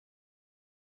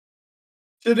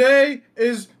Today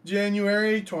is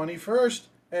January 21st,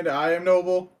 and I am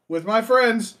Noble with my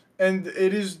friends, and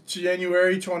it is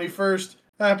January 21st.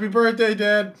 Happy birthday,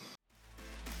 Dad.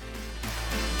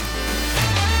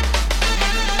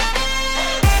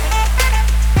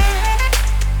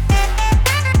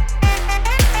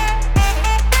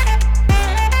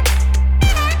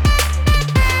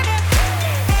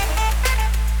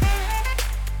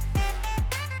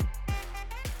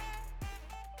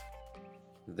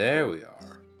 There we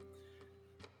are.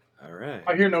 All right.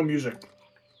 I hear no music.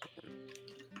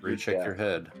 Recheck your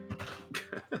head.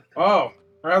 Oh,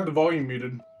 I have the volume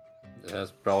muted.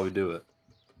 That's probably do it.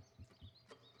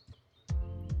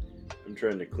 I'm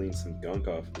trying to clean some gunk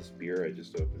off this beer I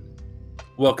just opened.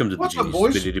 Welcome to the What's up, Genius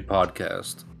boys? Stupidity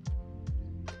Podcast.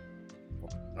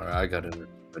 All right, I got it.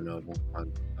 Noble.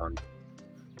 I'm done.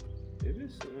 Maybe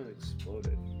someone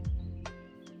exploded.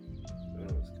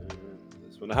 Oh, what's going on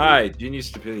with this one? Hi, Genius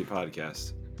Stupidity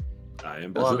Podcast. I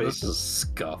am Blobby. This is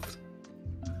scuffed.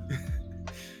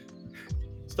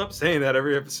 Stop saying that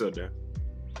every episode now.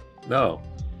 No.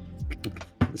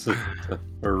 This is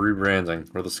we're rebranding.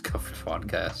 We're the Scuffed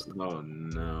Podcast. Oh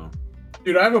no.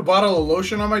 Dude, I have a bottle of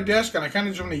lotion on my desk, and I kind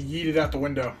of just want to yeet it out the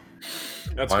window.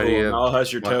 That's Why do cool. you- Mal,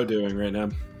 how's your why- toe doing right now?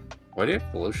 Why do you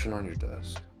have lotion on your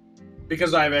desk?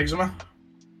 Because I have eczema.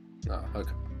 No,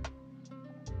 okay.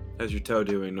 How's your toe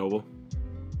doing, Noble?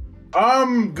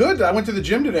 Good. I went to the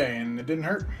gym today, and it didn't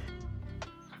hurt.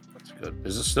 That's good.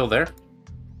 Is it still there?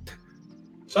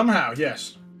 Somehow,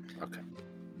 yes. Okay.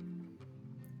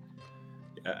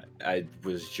 I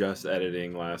was just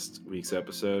editing last week's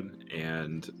episode,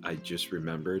 and I just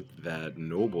remembered that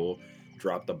Noble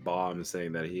dropped a bomb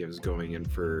saying that he was going in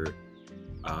for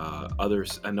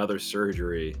another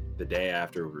surgery the day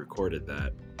after we recorded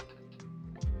that.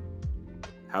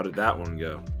 How did that one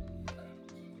go?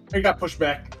 It got pushed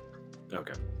back.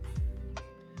 Okay.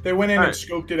 They went in All and right.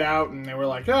 scoped it out, and they were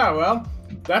like, "Oh, well,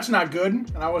 that's not good."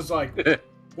 And I was like,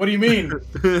 "What do you mean?"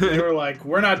 They were like,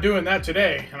 "We're not doing that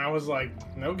today." And I was like,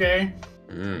 "Okay."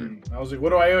 Mm. I was like,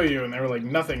 "What do I owe you?" And they were like,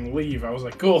 "Nothing. Leave." I was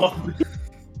like, "Cool." All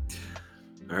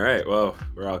right. Well,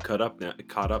 we're all caught up now.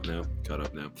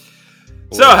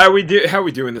 So how we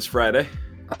doing this Friday?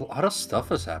 A lot of stuff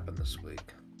has happened this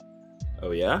week.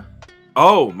 Oh yeah.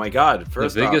 Oh my God!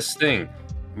 First the off, biggest thing,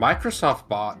 Microsoft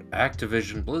bought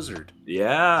Activision Blizzard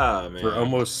yeah, man. for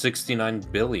almost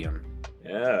 $69 billion.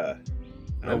 Yeah.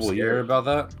 I'm Noble, you hear scared. about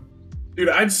that? Dude,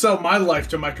 I'd sell my life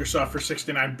to Microsoft for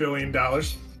 $69 billion.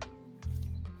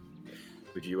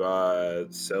 Would you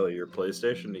sell your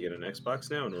PlayStation to get an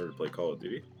Xbox now in order to play Call of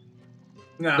Duty?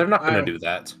 No, They're not going I- to do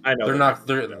that. I know They're they're not. not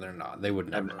They're gonna do not. They would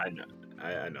never. I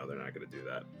know they're not going to do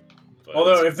that. But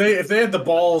Although, if they had the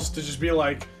balls to just be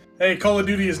like, "Hey, Call of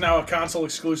Duty is now a console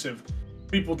exclusive,"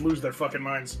 people would lose their fucking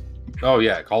minds. Oh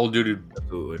yeah, Call of Duty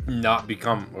absolutely. not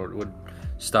become or would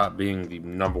stop being the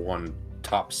number one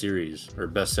top series or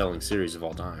best-selling series of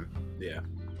all time. Yeah.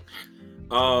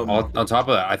 On top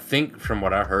of that, I think from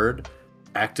what I heard,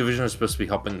 Activision is supposed to be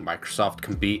helping Microsoft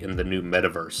compete in the new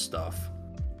metaverse stuff.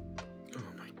 Oh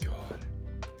my God.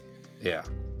 Yeah.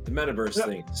 The metaverse Yeah.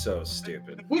 thing is so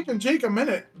stupid. We can take a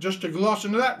minute just to gloss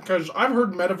into that, because I've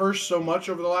heard metaverse so much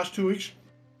over the last 2 weeks.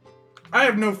 I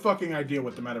have no fucking idea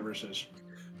what the metaverse is.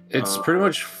 It's pretty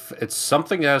much it's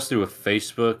something that has to do with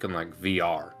Facebook and like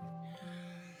VR.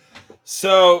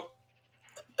 So,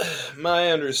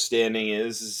 my understanding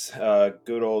is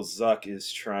good old Zuck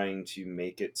is trying to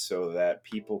make it so that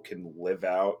people can live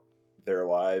out their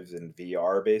lives in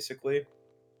VR, basically.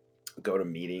 Go to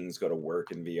meetings, go to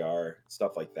work in VR,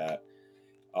 stuff like that.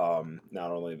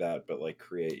 Not only that, but like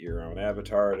create your own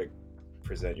avatar to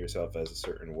present yourself as a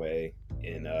certain way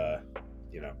in,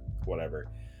 whatever.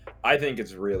 I think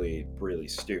it's really, really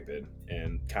stupid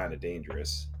and kind of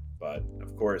dangerous. But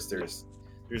of course, there's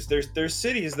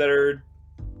cities that are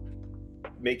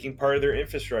making part of their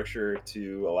infrastructure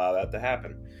to allow that to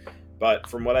happen. But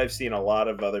from what I've seen, a lot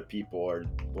of other people are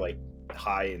like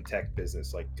high in tech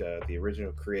business, like the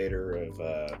original creator of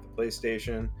the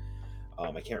PlayStation.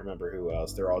 I can't remember who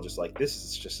else. They're all just like, this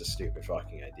is just a stupid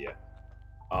fucking idea.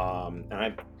 And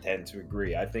I tend to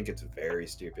agree. I think it's a very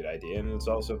stupid idea, and it's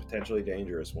also a potentially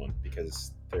dangerous one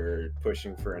because they're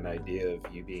pushing for an idea of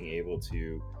you being able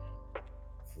to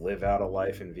live out a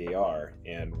life in VR.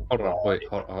 And Hold on, wait.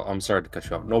 I'm sorry to cut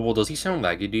you off. Noble, does he sound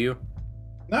laggy to you?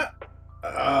 Not.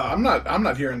 I'm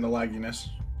not hearing the lagginess.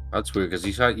 That's weird because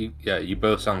you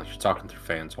both sound like you're talking through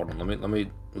fans. Hold on, let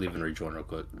me leave and rejoin real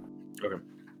quick. Okay.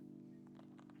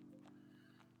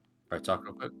 All right, talk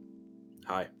real quick.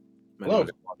 Hi. My Hello. name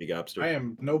is Bobby Gobster. I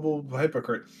am Noble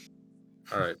Hypocrite.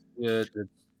 All right, yeah, it's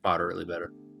moderately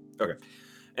better.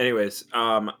 Anyways,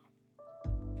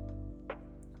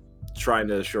 trying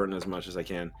to shorten as much as I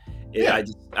can. Yeah.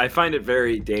 I find it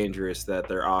very dangerous that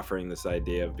they're offering this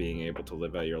idea of being able to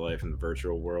live out your life in the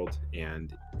virtual world.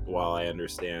 And while I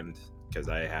understand, because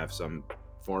I have some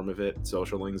form of it,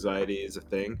 social anxiety is a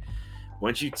thing.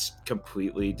 Once you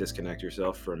completely disconnect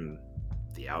yourself from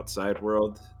the outside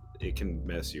world, it can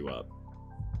mess you up.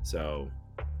 So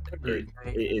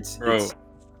it's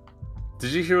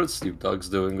Did you hear what Snoop Dogg's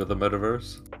doing with the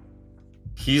metaverse?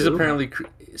 He's Who? apparently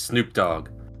Snoop Dogg.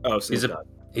 Oh, Snoop Dogg.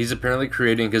 He's apparently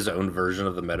creating his own version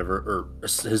of the metaverse, or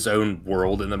his own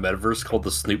world in the metaverse called the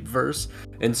Snoopverse.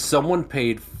 And someone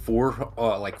paid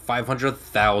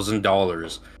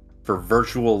 $500,000 for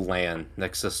virtual land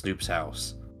next to Snoop's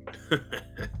house.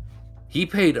 He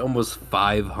paid almost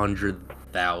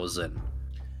 $500,000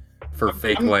 for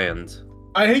fake land.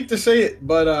 I hate to say it,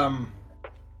 but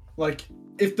like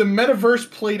if the metaverse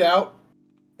played out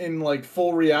in like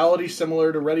full reality,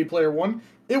 similar to Ready Player One,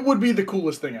 it would be the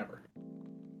coolest thing ever.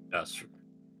 That's true.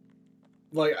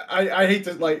 Like I hate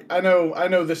to like I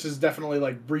know this is definitely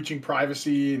like breaching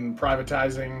privacy and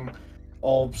privatizing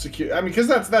all secure. I mean, because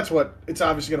that's what it's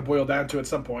obviously going to boil down to at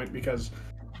some point. Because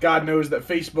God knows that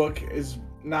Facebook is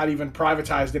not even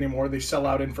privatized anymore. They sell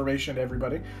out information to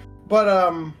everybody. But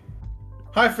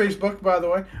hi Facebook, by the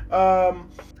way.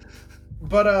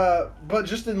 But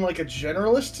just in like a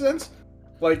generalist sense,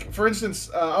 like for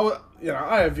instance,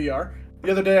 I have VR.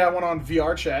 The other day I went on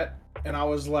VR chat and I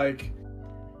was like,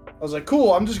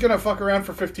 cool, I'm just gonna fuck around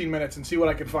for 15 minutes and see what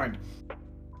I can find.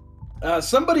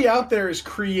 Somebody out there is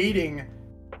creating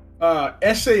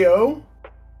SAO,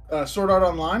 Sword Art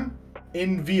Online,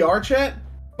 in VR chat,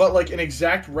 but like an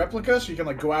exact replica, so you can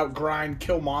like go out, grind,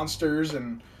 kill monsters,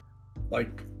 and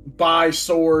like buy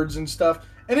swords and stuff.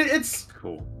 And it's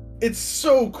cool. It's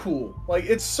so cool. Like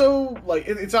it's so like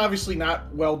it's obviously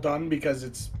not well done because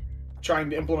it's trying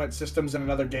to implement systems in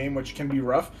another game, which can be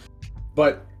rough.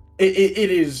 But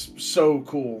it is so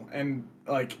cool. And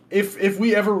like if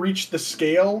we ever reach the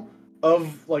scale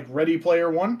of like Ready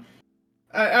Player One,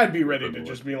 I'd be ready to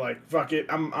just be like, fuck it.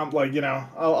 I'm like,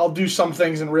 I'll do some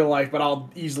things in real life, but I'll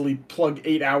easily plug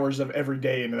 8 hours of every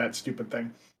day into that stupid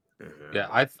thing.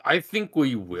 Yeah, I think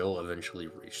we will eventually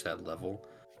reach that level,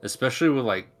 especially with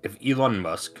like if Elon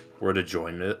Musk were to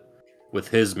join it with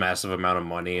his massive amount of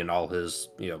money and all his,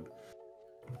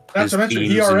 not to mention,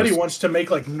 he already wants to make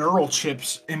like neural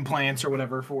chips implants or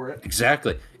whatever for it.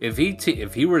 Exactly. If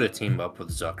he were to team up with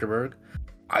Zuckerberg,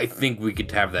 I think we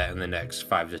could have that in the next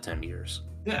 5 to 10 years.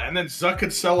 Yeah, and then Zuck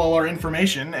could sell all our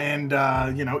information, and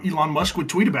Elon Musk would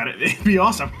tweet about it. It'd be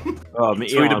awesome. Elon would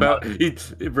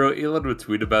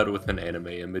tweet about it with an anime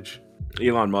image.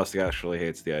 Elon Musk actually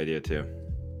hates the idea too.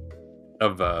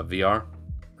 Of VR?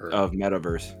 Of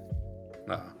metaverse.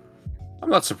 No. I'm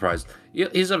not surprised.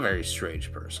 He's a very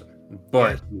strange person,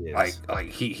 but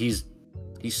he's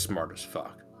smart as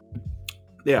fuck.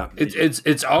 Yeah,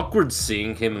 it's awkward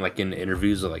seeing him like in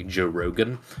interviews with like Joe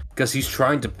Rogan because he's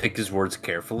trying to pick his words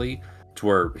carefully to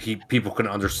where people can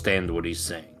understand what he's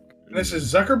saying. This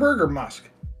is Zuckerberg or Musk?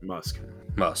 Musk.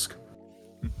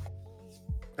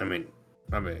 I mean,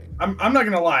 I'm not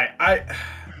gonna lie.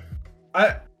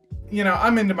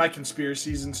 I'm into my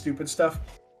conspiracies and stupid stuff.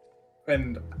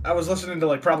 And I was listening to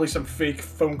like probably some fake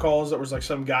phone calls that was like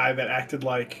some guy that acted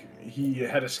like he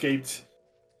had escaped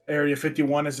Area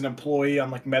 51 as an employee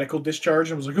on like medical discharge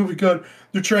and was like, oh my god,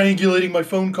 they're triangulating my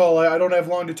phone call. I don't have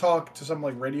long to talk to some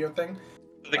like radio thing.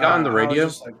 The guy on the radio?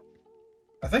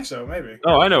 I think so, maybe.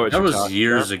 Oh, I know what that was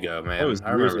years ago, man.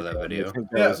 I remember that video.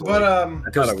 Yeah, but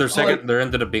because there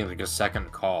ended up being like a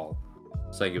second call.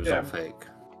 It's like it was all fake.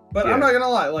 But I'm not gonna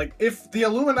lie, like if the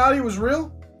Illuminati was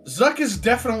real, Zuck is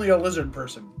definitely a lizard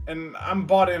person, and I'm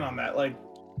bought in on that. Like,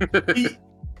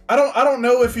 I don't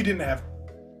know if he didn't have.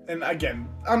 And again,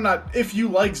 I'm not. If you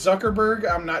like Zuckerberg,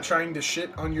 I'm not trying to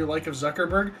shit on your like of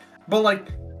Zuckerberg, but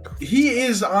like, he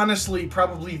is honestly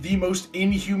probably the most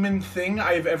inhuman thing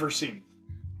I've ever seen.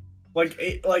 Like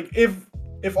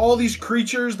if all these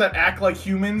creatures that act like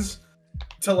humans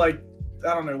to like,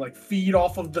 I don't know, like feed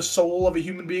off of the soul of a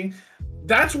human being,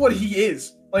 that's what he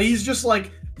is. Like he's just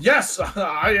like, yes,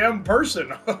 I am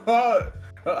person.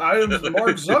 I am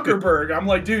Mark Zuckerberg. I'm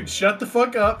like, dude, shut the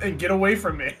fuck up and get away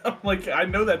from me. I'm like, I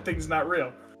know that thing's not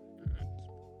real.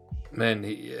 Man,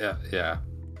 yeah.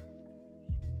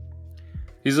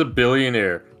 He's a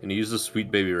billionaire, and he uses Sweet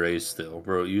Baby Ray's still,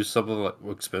 bro. Use something like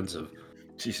expensive.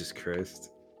 Jesus Christ.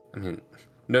 I mean,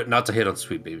 no, not to hate on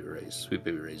Sweet Baby Ray's. Sweet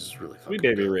Baby Ray's is really fucking Sweet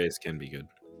Baby good. Ray's can be good.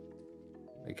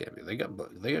 They can be. They got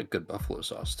good buffalo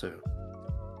sauce too.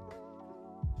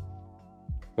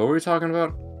 What were we talking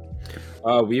about?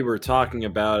 We were talking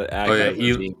about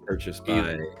Activision being purchased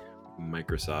by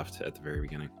Microsoft at the very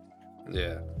beginning.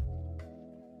 Yeah,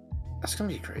 that's gonna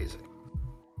be crazy.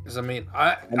 Because I mean,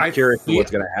 I I'm curious feel, what's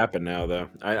going to happen now, though.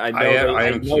 I know I I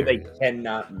am know they curious.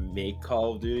 cannot make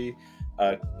Call of Duty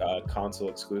console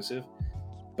exclusive,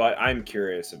 but I'm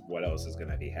curious of what else is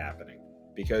going to be happening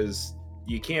because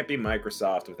you can't be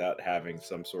Microsoft without having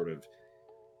some sort of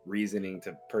reasoning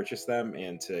to purchase them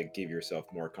and to give yourself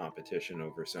more competition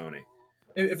over Sony.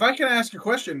 If I can ask a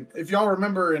question, if y'all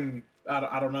remember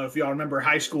I don't know if y'all remember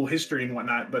high school history and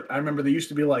whatnot, but I remember they used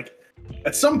to be like,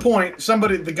 at some point,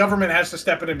 the government has to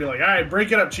step in and be like, all right,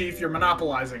 break it up, chief, you're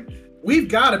monopolizing. We've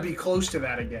got to be close to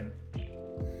that again.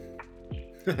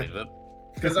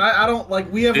 Because I don't,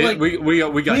 like, we have, like, we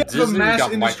got have a Disney, we mass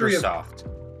got industry Microsoft.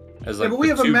 As yeah, like but we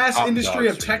the have a two mass top industry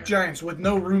of dogs tech right now. giants with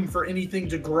no room for anything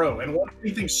to grow. And once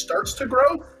anything starts to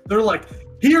grow, they're like,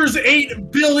 here's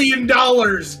 $8 billion,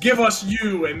 give us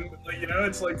you. And, you know,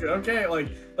 it's like, okay, like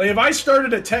if I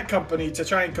started a tech company to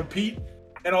try and compete,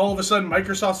 and all of a sudden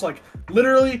Microsoft's like,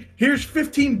 literally, here's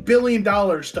 $15 billion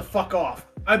to fuck off,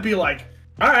 I'd be like,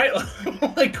 all right,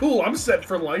 like, cool, I'm set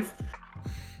for life.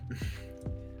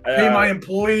 Pay my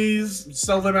employees,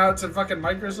 sell them out to fucking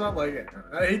Microsoft. Like,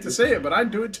 I hate to say it, but I'd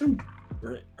do it too.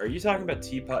 Are you talking about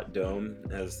Teapot Dome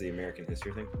as the American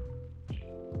history thing?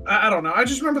 I don't know. I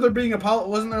just remember there being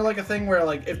wasn't there like a thing where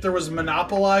like if there was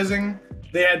monopolizing,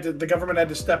 the government had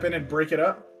to step in and break it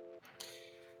up?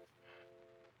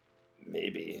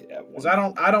 Maybe. Because I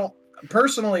don't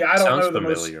personally, I don't Sounds know the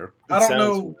most. familiar. I don't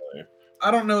know. Familiar.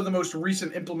 I don't know the most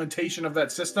recent implementation of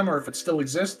that system or if it still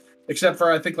exists, except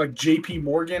for I think like J.P.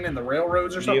 Morgan and the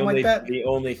railroads or something like that. The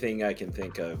only thing I can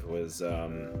think of was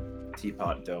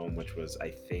Teapot Dome, which was, I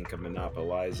think, a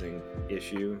monopolizing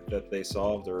issue that they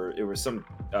solved, or it was some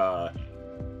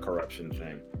corruption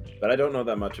thing. But I don't know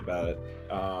that much about it.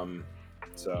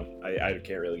 So I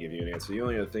can't really give you an answer. The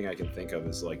only other thing I can think of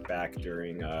is like back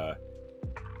during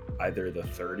either the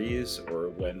 30s or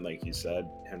when, like you said,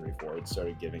 Henry Ford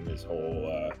started giving his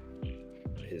whole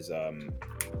his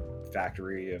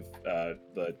factory of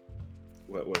the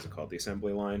what was it called, the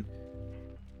assembly line.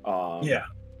 Yeah,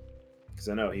 because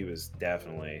I know he was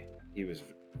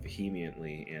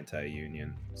vehemently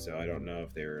anti-union. So I don't know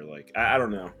if they were like I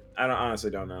don't know. I honestly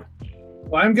don't know.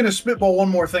 well, I'm gonna spitball one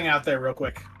more thing out there real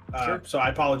quick. Sure. So I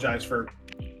apologize for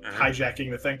hijacking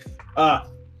the thing.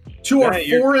 To our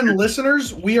Yeah, foreign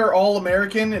listeners, we are all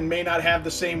American and may not have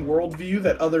the same worldview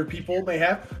that other people may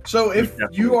have. So if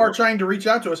you are trying to reach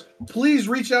out to us, please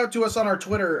reach out to us on our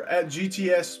Twitter at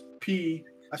GTSP.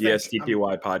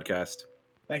 GSTPY podcast.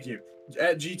 Thank you.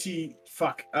 At GT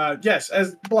fuck. Yes,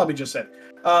 as Blobby just said.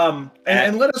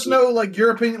 And let us know like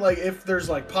your opinion, like if there's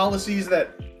like policies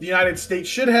that the United States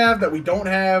should have that we don't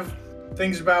have,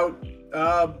 things about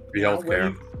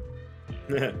Healthcare.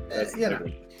 That's you know.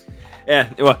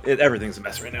 Yeah, well, everything's a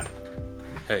mess right now.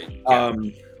 Hey,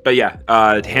 But yeah,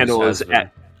 handle is been.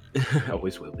 at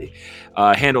always will be.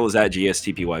 Handle is at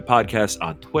GSTPY podcast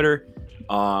on Twitter.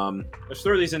 Let's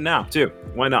throw these in now too.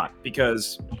 Why not?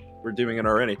 Because we're doing it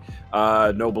already.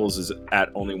 Nobles is at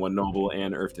only one Noble,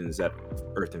 and Earthton is at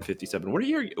Earthton57. What are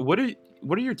your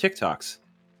TikToks?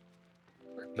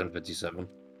 Earthton 57.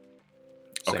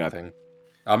 Okay. Same thing.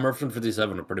 I'm Earthton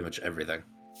 57 on pretty much everything.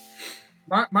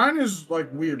 Mine is like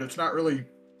weird. It's not really.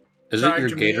 Is it your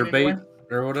Gator bait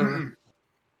or whatever?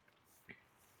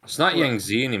 It's not Yang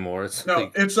Z anymore. It's no,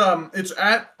 like, it's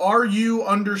at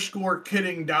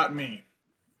ru_kidding.me.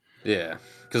 Yeah,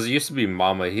 because it used to be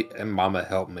Mama and Mama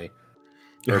help me,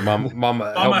 or Mama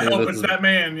help us that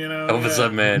man, you know. Help us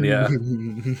that man, yeah.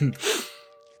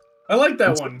 I like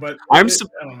that one, but I don't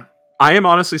know. I am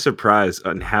honestly surprised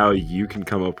on how you can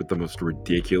come up with the most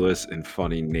ridiculous and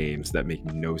funny names that make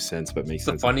no sense but make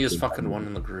sense. It's the funniest fucking one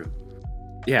in the group.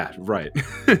 Yeah, right.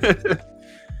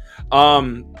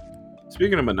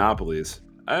 Speaking of monopolies,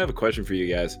 I have a question for you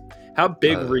guys. How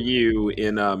big were you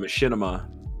in Machinima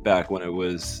back when it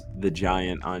was the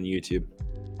giant on YouTube?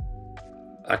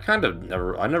 I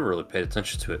never really paid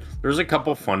attention to it. There's a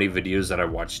couple funny videos that I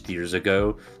watched years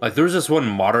ago. Like there was this one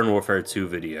Modern Warfare 2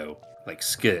 video, like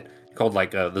skit, called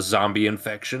like the zombie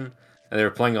infection, and they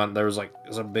were playing on. There was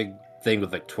a big thing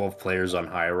with like 12 players on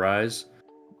High Rise.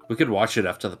 We could watch it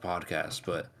after the podcast,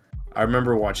 but I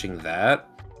remember watching that.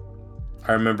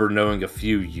 I remember knowing a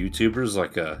few YouTubers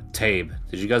like Tabe.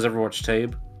 Did you guys ever watch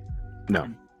Tabe? No.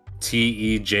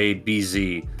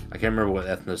 TEJBZ. I can't remember what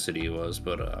ethnicity he was,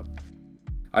 but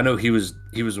I know he was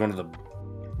one of the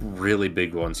really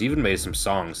big ones. He even made some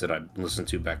songs that I listened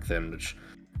to back then, which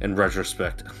in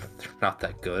retrospect, they're not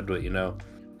that good, but you know,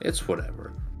 it's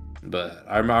whatever. But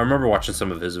I remember watching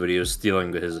some of his videos,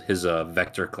 stealing his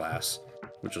Vector class,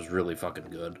 which was really fucking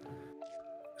good.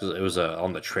 It was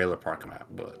on the Trailer Park map,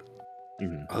 but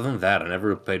Mhm. Other than that, I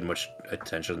never paid much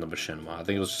attention to Machinima. I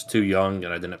think I was just too young,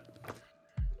 and I didn't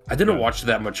Yeah. watch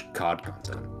that much COD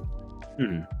content.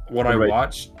 Mhm. What What I about-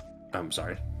 watched, I'm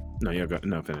sorry. No, you go.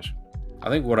 No, finish. I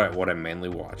think what I mainly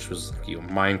watched was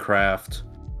Minecraft,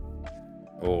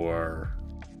 or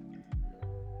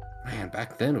man,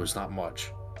 back then it was not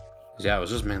much. Yeah, it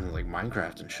was just mainly like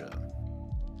Minecraft and shit.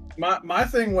 My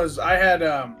thing was I had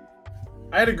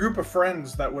a group of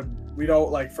friends that we'd all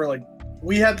like for like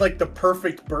we had like the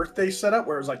perfect birthday setup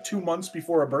where it was like 2 months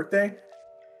before a birthday,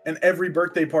 and every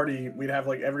birthday party we'd have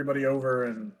like everybody over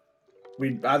and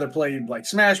we'd either play like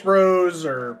Smash Bros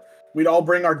or we'd all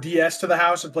bring our DS to the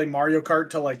house and play Mario Kart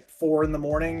till like 4 in the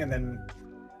morning, and then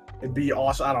it'd be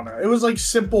awesome. I don't know. It was like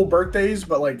simple birthdays,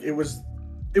 but like it was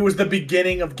the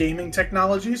beginning of gaming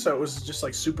technology, so it was just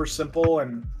like super simple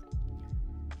and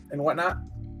whatnot.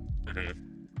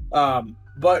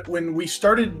 But when we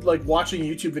started like watching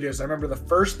YouTube videos, I remember the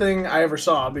first thing I ever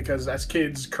saw, because as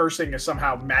kids cursing is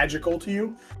somehow magical to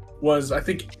you, was I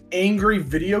think Angry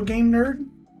Video Game Nerd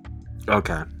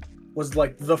Okay. was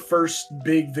like the first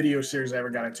big video series I ever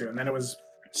got into, and then it was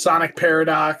Sonic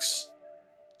Paradox.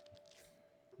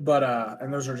 But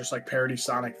and those are just like parody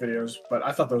Sonic videos, but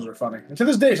I thought those were funny. And to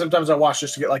this day, sometimes I watch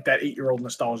just to get like that 8-year-old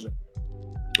nostalgia.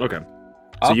 Okay.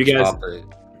 So you guys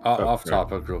off sorry.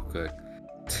 topic real quick.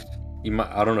 You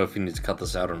might, I don't know if you need to cut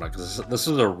this out or not, because this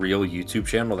is a real YouTube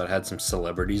channel that had some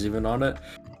celebrities even on it.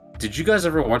 Did you guys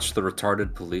ever watch The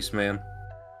Retarded Policeman?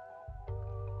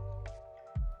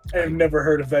 I've never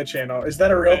heard of that channel. Is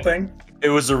that a real thing? It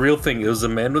was a real thing. It was a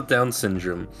man with Down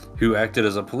syndrome who acted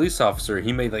as a police officer.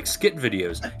 He made like skit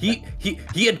videos.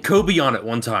 He had Kobe on it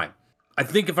one time. I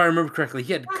think if I remember correctly,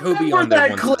 he had Kobe on there that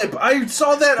one clip. time. I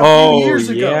saw that a few years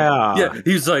ago. Yeah,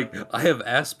 he's like, I have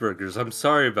Asperger's. I'm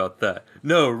sorry about that.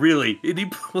 No, really. And he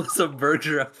pulls a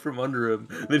burger out from under him.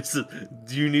 And he says,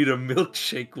 do you need a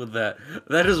milkshake with that?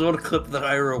 That is one clip that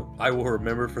I will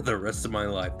remember for the rest of my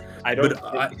life.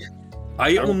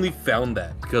 I only found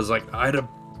that because like I had a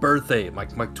birthday, my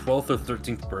 12th or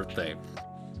 13th birthday.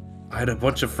 I had a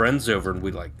bunch of friends over and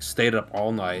we like stayed up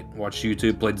all night, watched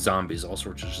YouTube, played zombies, all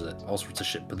sorts of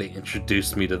shit. But they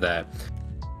introduced me to that,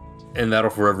 and that'll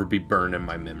forever be burned in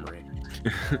my memory.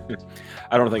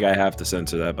 I don't think I have to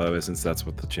censor that, by the way, since that's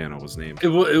what the channel was named. It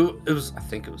was. I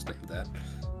think it was named that.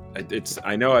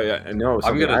 I know.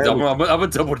 I'm gonna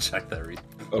double check that.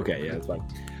 Okay, yeah, that's fine.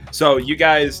 So you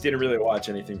guys didn't really watch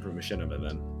anything from Machinima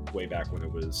then, way back when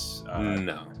it was.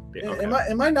 No. Okay.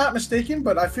 Am I not mistaken?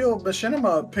 But I feel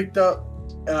Machinima picked up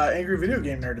Angry Video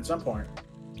Game Nerd at some point.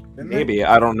 Didn't they? Maybe,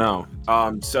 I don't know.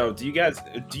 So do you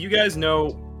guys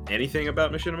know anything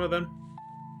about Machinima then?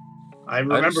 I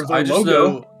remember the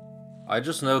logo. I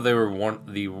just know they were one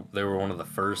of the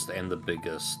first and the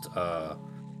biggest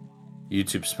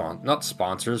YouTube not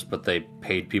sponsors, but they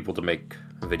paid people to make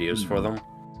videos for them.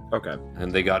 Okay.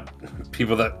 And they got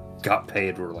people that got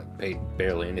paid were like paid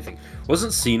barely anything.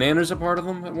 Wasn't CNanners a part of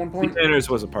them at one point? CNanners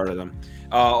was a part of them.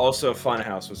 Also,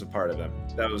 Funhouse was a part of them.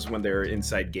 That was when they were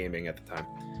Inside Gaming at the time.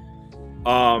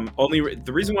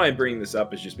 The reason why I'm bringing this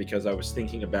up is just because I was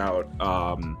thinking about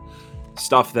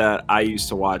stuff that I used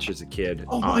to watch as a kid.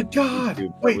 Oh my god!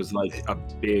 It was like a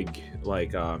big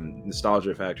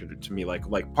nostalgia factor to me.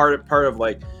 Like part of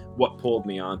like what pulled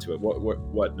me onto it.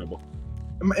 What Noble?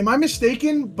 Am I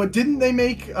mistaken? But didn't they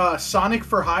make Sonic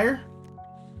for Hire?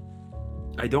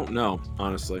 I don't know,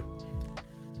 honestly.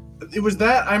 It was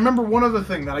that. I remember one other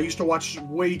thing that I used to watch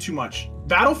way too much.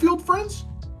 Battlefield Friends?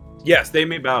 Yes, they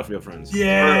made Battlefield Friends.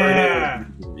 Yeah.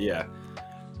 Yeah.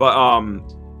 But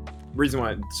reason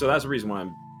why. So that's the reason why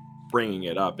I'm bringing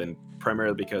it up, and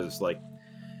primarily because like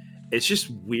it's just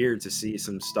weird to see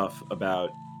some stuff about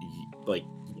like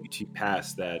YouTube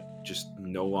past that just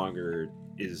no longer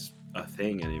is a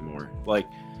thing anymore. Like,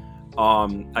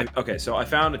 so I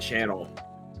found a channel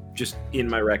just in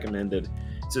my recommended.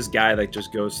 It's this guy that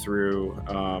just goes through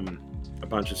a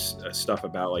bunch of stuff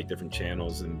about like different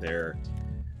channels and their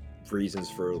reasons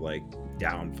for like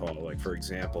downfall. Like for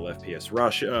example, FPS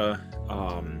Russia.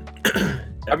 I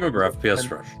remember FPS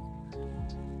Rush.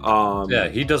 Yeah,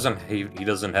 he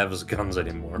doesn't have his guns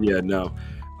anymore. Yeah, no.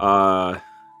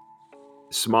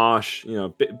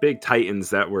 Smosh, big titans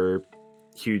that were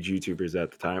huge YouTubers at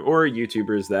the time, or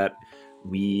YouTubers that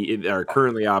we are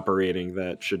currently operating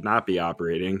that should not be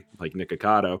operating, like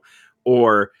Nikocado,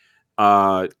 or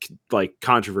like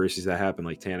controversies that happen,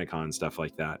 like TanaCon and stuff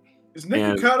like that. Is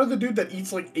Nikocado the dude that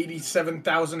eats like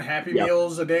 87,000 Happy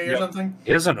Meals a day or something?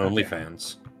 He has an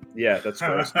OnlyFans. Yeah, that's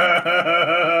gross.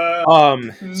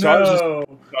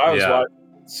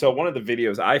 So one of the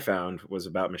videos I found was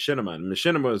about Machinima, and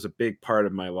Machinima was a big part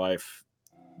of my life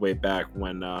way back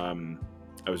when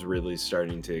I was really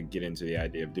starting to get into the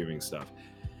idea of doing stuff.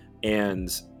 And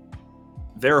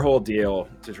their whole deal,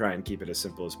 to try and keep it as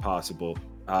simple as possible,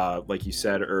 like you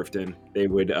said, Irfton, they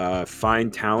would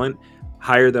find talent,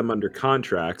 hire them under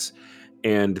contracts,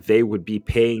 and they would be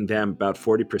paying them about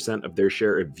 40% of their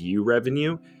share of view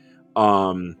revenue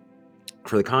for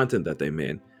the content that they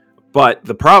made. But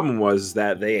the problem was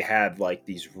that they had like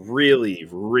these really,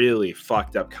 really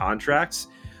fucked up contracts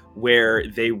where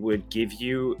they would give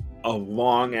you a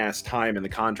long ass time in the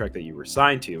contract that you were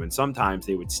signed to. And sometimes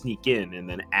they would sneak in and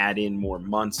then add in more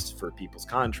months for people's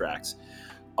contracts.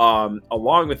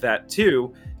 Along with that,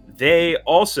 too, they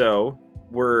also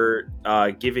were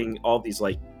giving all these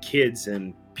like kids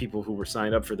and people who were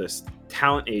signed up for this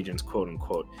talent agents, quote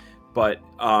unquote. But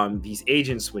these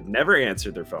agents would never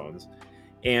answer their phones.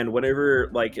 And whenever,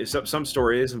 like, some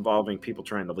stories involving people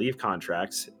trying to leave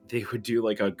contracts, they would do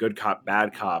like a good cop,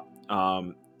 bad cop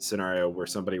scenario where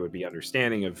somebody would be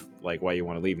understanding of like why you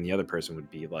want to leave, and the other person would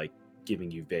be like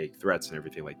giving you vague threats and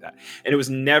everything like that. And it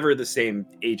was never the same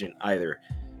agent either.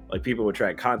 Like, people would try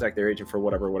and contact their agent for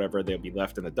whatever, they'll be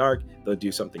left in the dark, they'll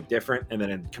do something different, and then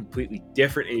a completely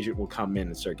different agent will come in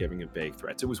and start giving them vague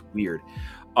threats. It was weird.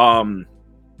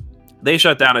 They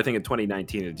shut down, I think, in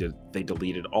 2019. They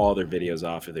deleted all their videos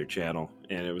off of their channel,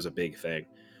 and it was a big thing.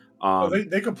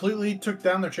 They completely took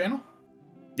down their channel?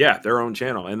 Yeah, their own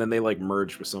channel, and then they like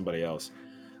merged with somebody else.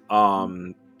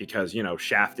 Because, you know,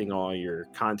 shafting all your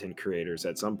content creators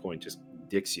at some point just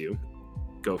dicks you.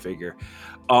 Go figure.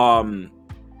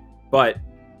 But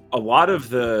a lot of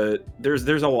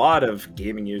there's a lot of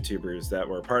gaming YouTubers that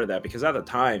were a part of that, because at the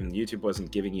time YouTube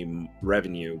wasn't giving you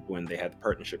revenue when they had the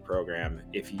partnership program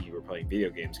if you were playing video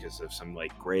games because of some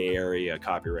like gray area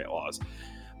copyright laws.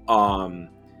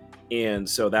 And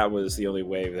so that was the only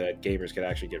way that gamers could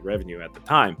actually get revenue at the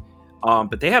time.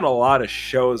 But they had a lot of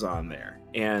shows on there,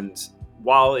 and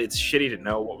while it's shitty to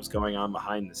know what was going on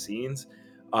behind the scenes,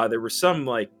 there were some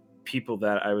like people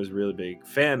that I was a really big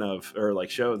fan of, or like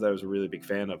shows that I was a really big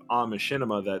fan of on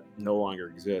Machinima that no longer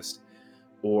exist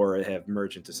or have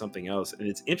merged into something else. And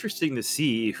it's interesting to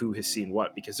see who has seen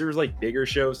what, because there's like bigger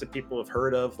shows that people have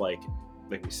heard of, like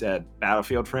we said,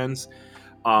 Battlefield Friends.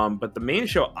 But the main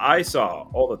show I saw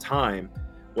all the time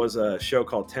was a show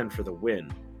called 10 for the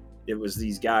Win. It was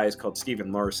these guys called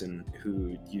Steven Larson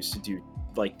who used to do,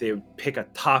 like, they would pick a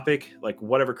topic, like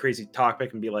whatever crazy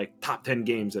topic, and be like top 10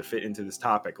 games that fit into this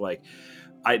topic. Like,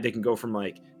 they can go from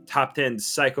like top 10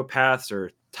 psychopaths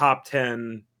or top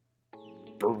 10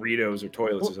 burritos or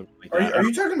toilets or something like that. Are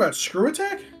you talking about Screw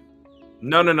Attack?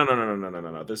 No.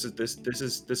 This is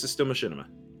still Machinima.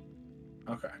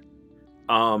 Okay.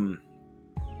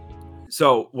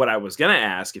 So what I was gonna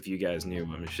ask, if you guys knew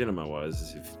what Machinima was,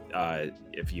 is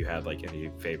if you had like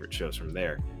any favorite shows from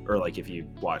there, or like if you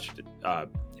watched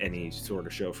any sort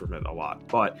of show from it a lot.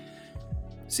 But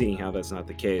seeing how that's not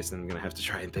the case, then I'm gonna have to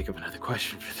try and think of another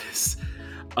question for this.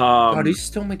 God, he's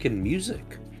still making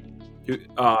music. The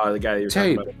guy that you're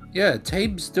talking Tabe. about. Yeah,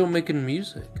 Tabe's still making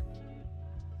music.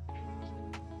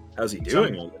 How's he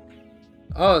doing?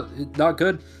 Oh, not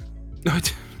good.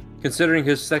 Considering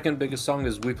his second biggest song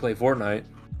is "We Play Fortnite."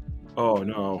 Oh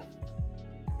no,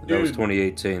 That was Dude,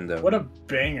 2018 though. What a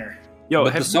banger. yo,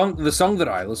 But the song that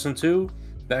I listened to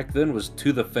back then was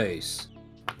 "To the Face."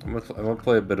 I'm gonna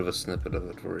play a bit of a snippet of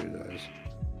it for you guys.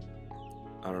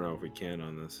 I don't know if we can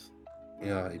on this.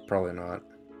 Yeah, probably not.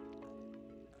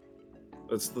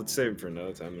 Let's save it for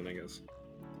another time then, I guess.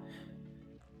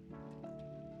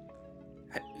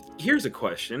 Here's a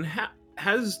question: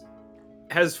 Has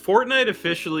Fortnite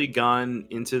officially gone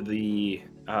into the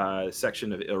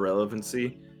section of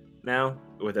irrelevancy now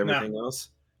with everything else,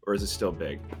 or is it still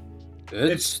big?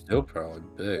 It's still probably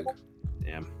big.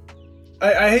 Damn.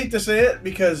 I hate to say it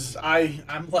because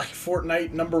I'm like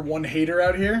Fortnite #1 hater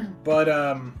out here, but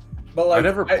like I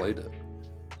never played it.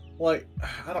 Like,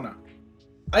 I don't know.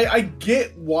 I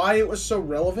get why it was so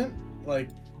relevant, like,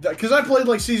 because I played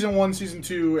like season 1, season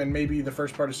 2, and maybe the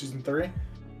first part of season 3,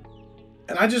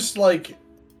 and I just like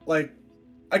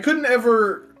I couldn't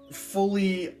ever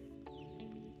fully.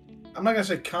 I'm not gonna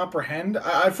say comprehend.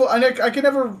 I could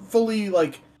never fully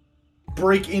like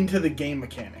break into the game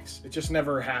mechanics. It just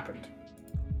never happened.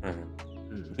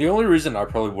 Mm-hmm. The only reason I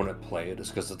probably wouldn't play it is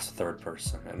because it's third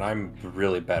person, and I'm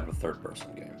really bad with third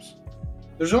person games.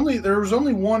 There was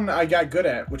only one I got good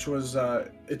at, which was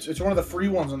it's one of the free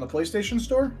ones on the PlayStation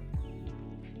Store.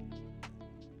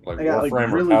 Like got,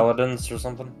 Warframe really- or Paladins or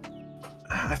something.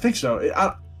 I think so. It's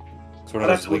one of I'd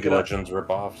have those to look League it of up. Legends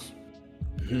ripoffs.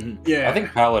 Yeah, I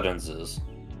think Paladins is.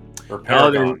 Or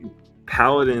Paragon.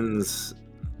 Paladins.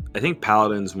 I think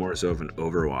Paladins more so of an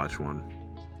Overwatch one.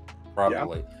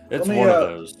 Probably. It's Let me, one of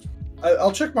those.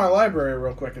 I'll check my library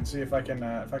real quick and see if I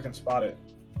can spot it.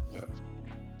 Yeah.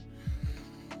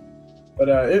 But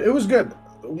it was good.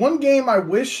 One game I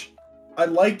wish I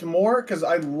liked more because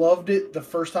I loved it the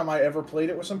first time I ever played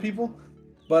it with some people.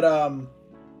 But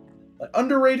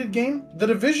underrated game. The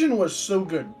Division was so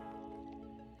good.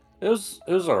 It was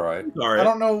alright. All I right.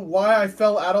 don't know why I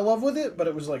fell out of love with it, but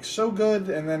it was like so good,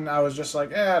 and then I was just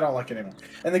like, I don't like it anymore.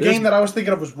 And the There's- game that I was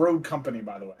thinking of was Road Company,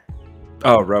 by the way.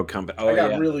 Oh, Rogue Company. Oh, I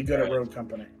got yeah. really good at Right. Road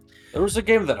Company. There was a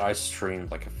game that I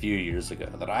streamed like a few years ago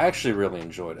that I actually really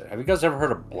enjoyed it. Have you guys ever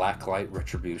heard of Blacklight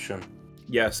Retribution?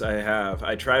 Yes, I have.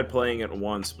 I tried playing it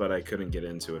once, but I couldn't get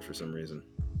into it for some reason.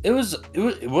 It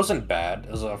wasn't bad.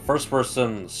 It was a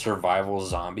first-person survival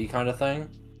zombie kind of thing,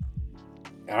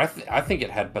 and I think it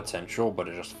had potential, but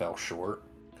it just fell short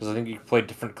because I think you could play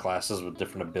different classes with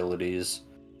different abilities.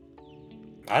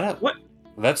 I don't. What?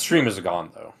 That stream is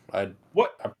gone though.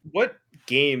 What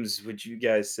games would you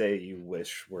guys say you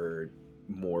wish were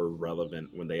more relevant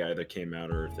when they either came out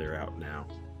or if they're out now?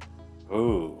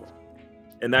 Ooh.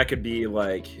 And that could be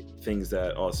like things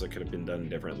that also could have been done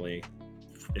differently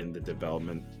in the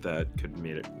development that could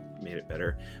made it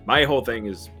better. My whole thing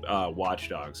is Watch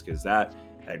Dogs, because that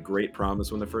had great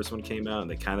promise when the first one came out and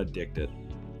they kind of dicked it.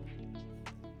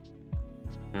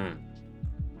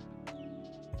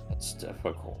 That's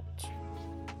difficult.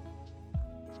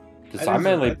 Because That I is a-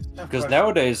 mainly that's a tough because question.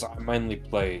 nowadays I mainly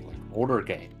play like older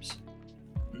games.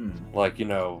 Hmm. Like,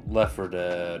 Left 4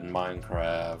 Dead,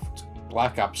 Minecraft,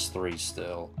 Black Ops 3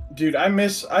 still. Dude, I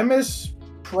miss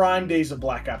prime days of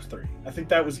Black Ops 3. I think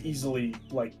that was easily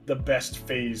like the best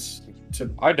phase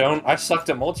to. I sucked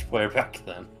at multiplayer back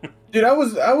then. Dude, I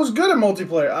was good at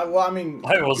multiplayer. I mean,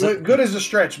 I wasn't. good as a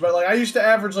stretch, but like I used to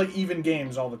average like even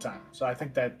games all the time. So I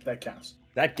think that counts.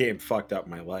 That game fucked up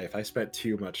my life. I spent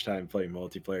too much time playing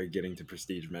multiplayer getting to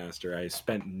Prestige Master. I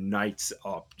spent nights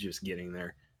up just getting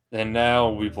there. And now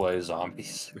we play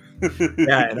zombies.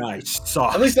 Yeah, and I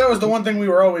sucked. At least that was the one thing we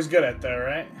were always good at, though,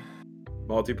 right?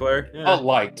 Multiplayer? Yeah. Oh,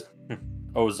 liked.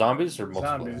 Oh, zombies or multiplayer?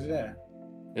 Zombies, yeah.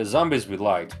 Yeah, zombies we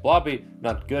liked. Blobby,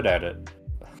 not good at it.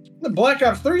 The Black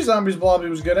Ops 3 Zombies Blobby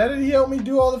was good at it. He helped me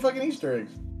do all the fucking Easter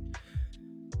eggs.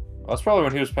 Well, that's probably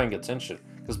when he was paying attention.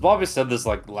 Because Blobby said this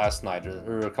like last night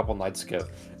or a couple nights ago.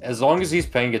 As long as he's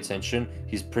paying attention,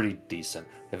 he's pretty decent.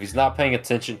 If he's not paying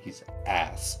attention, he's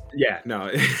ass. Yeah,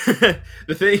 no.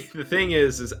 the thing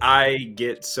is I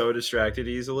get so distracted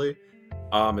easily,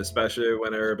 especially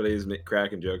when everybody's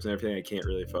cracking jokes and everything. I can't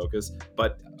really focus.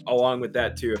 But along with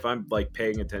that too, if I'm like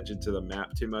paying attention to the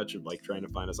map too much and like trying to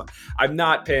find I'm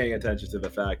not paying attention to the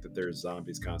fact that there's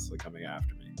zombies constantly coming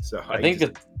after me. So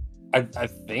I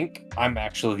think I'm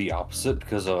actually the opposite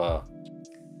because I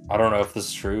don't know if this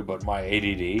is true, but my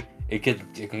ADD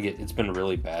it's been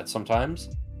really bad sometimes,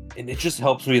 and it just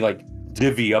helps me like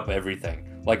divvy up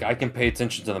everything. Like I can pay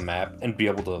attention to the map and be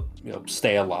able to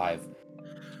stay alive.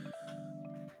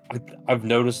 I've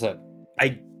noticed that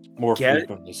I more get it.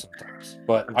 frequently sometimes,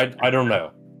 but I don't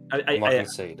know. I'm not gonna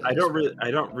say it. I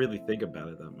don't really think about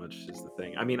it that much is the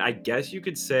thing. I mean, I guess you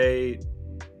could say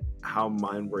how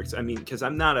mine works. I mean, because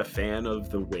I'm not a fan of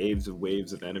the waves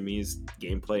of enemies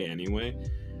gameplay anyway.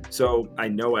 So I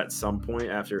know at some point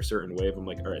after a certain wave, I'm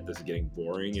like, all right, this is getting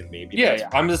boring, and maybe Yeah,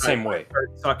 I'm the same way.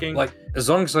 start sucking. Like as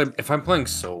long as if I'm playing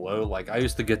solo, like I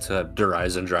used to get to Der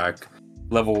Eisendrache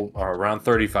level around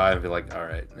 35 and be like, all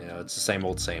right, it's the same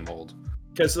old.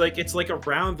 Because like it's like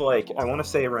around like I want to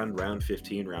say around round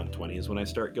 15, round 20 is when I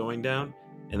start going down,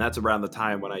 and that's around the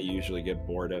time when I usually get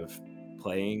bored of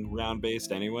playing round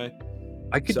based anyway.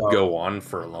 I could So- go on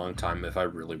for a long time if I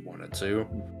really wanted to,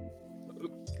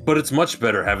 but it's much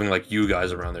better having like you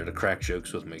guys around there to crack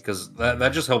jokes with me because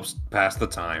that just helps pass the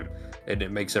time and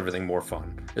it makes everything more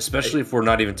fun, especially if we're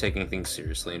not even taking things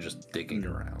seriously and just digging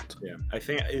around. Yeah, I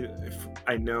think if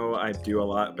I know I do a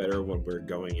lot better when we're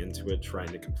going into it trying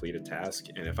to complete a task,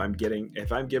 and if I'm given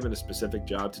a specific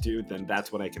job to do, then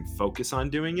that's when I can focus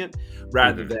on doing it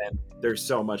rather than there's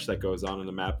so much that goes on in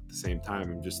the map at the same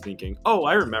time. I'm just thinking, oh,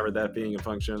 I remember that being a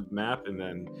function of the map, and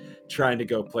then trying to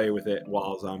go play with it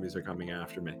while zombies are coming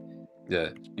after me. Yeah,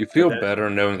 you feel that- better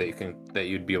knowing that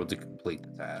you'd be able to complete the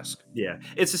task. Yeah,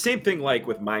 it's the same thing like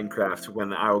with Minecraft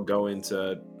when I'll go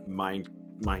into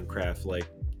Minecraft like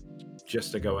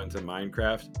just to go into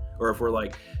Minecraft, or if we're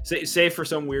like say for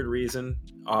some weird reason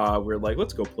we're like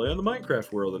let's go play on the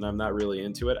Minecraft world and I'm not really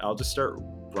into it, I'll just start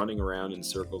running around in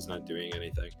circles not doing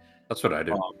anything. That's what I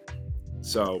do.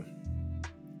 So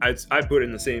I put it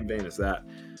in the same vein as that.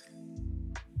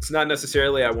 It's not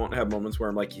necessarily I won't have moments where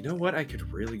I'm like, you know what, I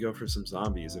could really go for some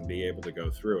zombies and be able to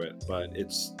go through it, but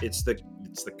it's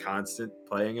the constant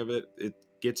playing of it.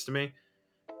 gets to me.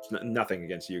 It's nothing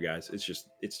against you guys. It's just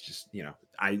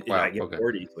I Wow, get okay.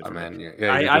 bored easily. Oh, from man, it.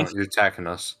 you're attacking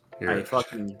us. I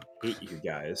fucking hate you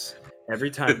guys. Every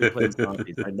time we play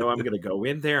zombies, I know I'm gonna go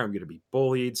in there. I'm gonna be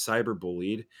bullied, cyber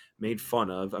bullied, made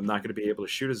fun of. I'm not gonna be able to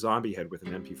shoot a zombie head with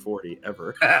an MP40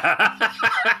 ever.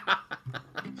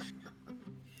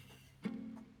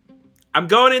 I'm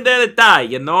going in there to die.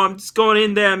 I'm just going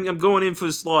in there. I'm going in for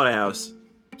the slaughterhouse.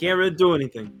 Can't really do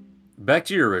anything. Back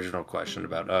to your original question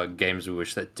about games we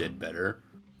wish that did better.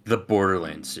 The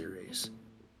Borderlands series.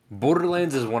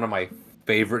 Borderlands is one of my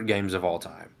favorite games of all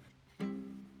time.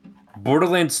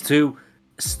 Borderlands 2,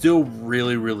 still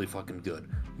really, really fucking good.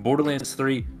 Borderlands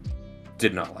 3,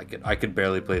 did not like it. I could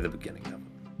barely play the beginning of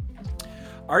it.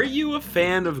 Are you a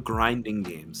fan of grinding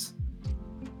games?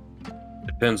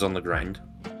 Depends on the grind.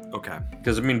 Okay.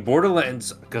 Because I mean,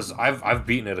 Borderlands. Because I've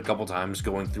beaten it a couple times,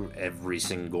 going through every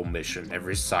single mission,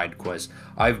 every side quest.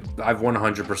 I've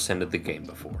 100%ed the game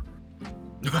before,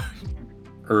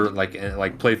 or like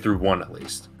playthrough 1 at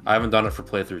least. I haven't done it for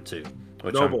playthrough 2,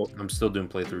 which I'm still doing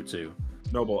playthrough 2.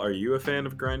 Noble, are you a fan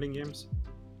of grinding games?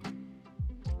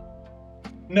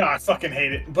 No, I fucking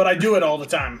hate it, but I do it all the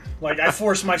time. Like, I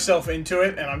force myself into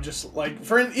it, and I'm just like,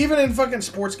 even in fucking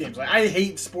sports games. Like, I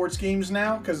hate sports games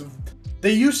now because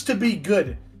they used to be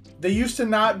good. They used to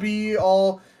not be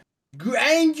all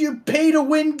grind your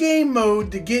pay-to-win game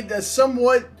mode to get a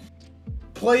somewhat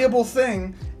playable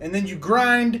thing, and then you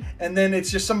grind, and then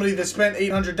it's just somebody that spent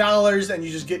 $800, and you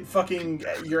just get fucking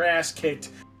your ass kicked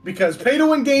because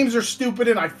pay-to-win games are stupid,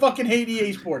 and I fucking hate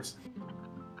EA Sports.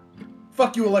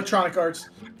 Fuck you, Electronic Arts.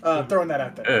 Throwing that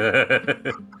out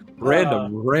there.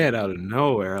 Random rant out of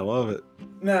nowhere. I love it.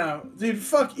 No, dude,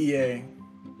 fuck EA.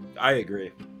 I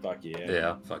agree. Fuck EA.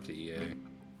 Yeah, fuck the EA.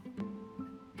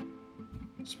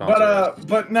 Sponsor us.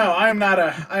 But no, I am not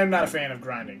a fan of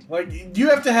grinding. Like, you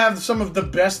have to have some of the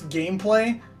best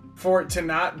gameplay for it to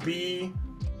not be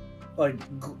like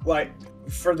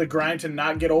for the grind to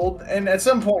not get old. And at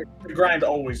some point, the grind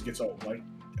always gets old. Like,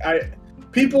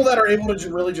 people that are able to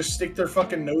really just stick their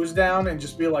fucking nose down and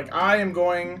just be like, I am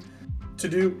going to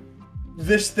do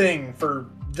this thing for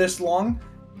this long.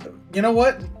 You know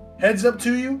what? Heads up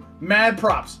to you. Mad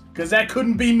props. Because that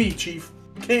couldn't be me, Chief.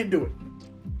 Can't do it.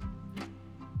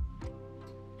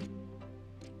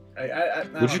 I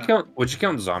Would you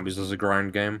count zombies as a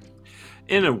grind game?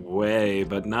 In a way,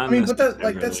 but not. I mean, but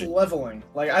that's leveling.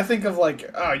 Like, I think of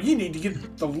like, oh, you need to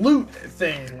get the loot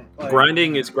thing. Like,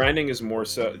 grinding is more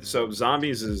so. So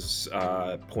zombies is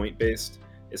point based.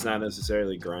 It's not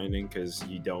necessarily grinding because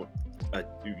you don't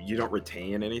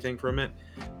retain anything from it.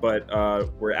 But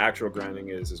where actual grinding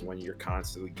is when you're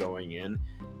constantly going in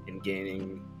and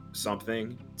gaining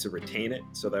something to retain it,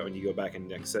 so that when you go back in the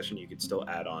next session, you can still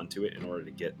add on to it in order to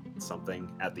get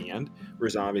something at the end. Where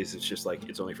zombies, it's just like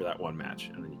it's only for that one match,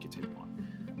 and then you continue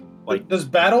on. Like, does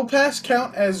Battle Pass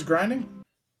count as grinding?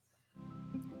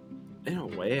 In a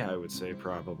way, I would say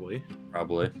probably.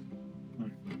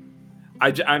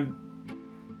 I'm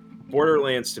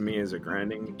Borderlands to me is a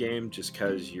grinding game just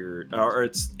because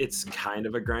it's kind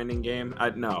of a grinding game.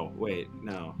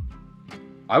 No.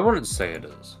 I wouldn't say it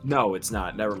is. No, it's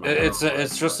not. Never mind.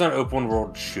 It's just an open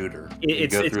world shooter. You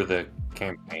go through the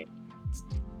campaign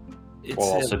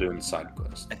while also doing the side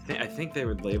quest. I think they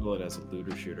would label it as a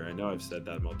looter shooter. I know I've said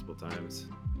that multiple times.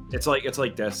 It's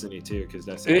like Destiny too, because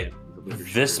Destiny. is a looter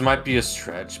This shooter. might be a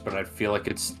stretch, but I feel like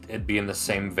it'd be in the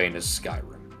same vein as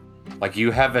Skyrim. Like,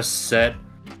 you have a set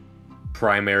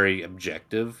primary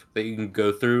objective that you can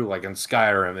go through. Like in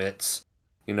Skyrim, it's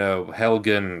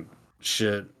Helgen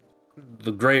shit.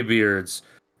 The Greybeards,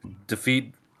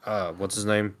 defeat what's his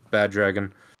name? Bad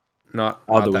Dragon. Not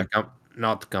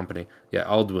the company. Yeah,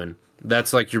 Alduin.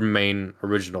 That's like your main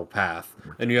original path.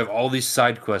 And you have all these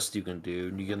side quests you can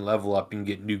do. You can level up, you can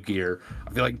get new gear.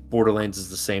 I feel like Borderlands is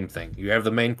the same thing. You have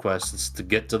the main quest, it's to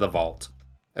get to the vault,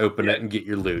 open it, and get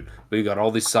your loot. But you got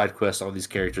all these side quests, all these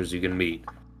characters you can meet.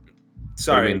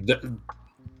 Sorry, I mean,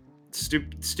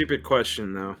 stupid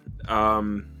question though.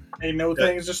 Ain't no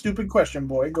thing is a stupid question,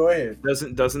 boy. Go ahead. Does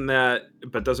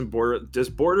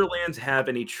Borderlands have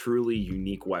any truly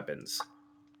unique weapons?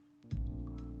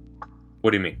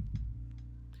 what do you mean?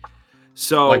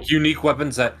 So Like unique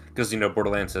weapons that, because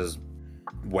Borderlands has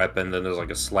weapon, then there's like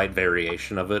a slight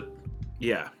variation of it.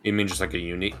 yeah, You mean just like a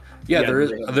unique? Yeah,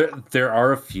 there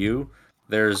are a few.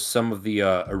 There's some of the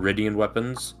Iridian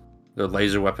weapons. They're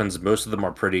laser weapons. Most of them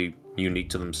are pretty unique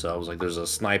to themselves. Like there's a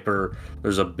sniper.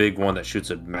 There's a big one that shoots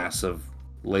a massive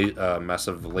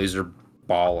laser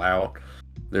ball out.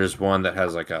 There's one that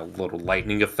has like a little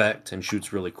lightning effect and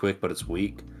shoots really quick, but it's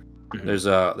weak.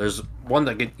 Mhm. There's one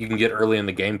that you can get early in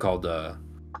the game called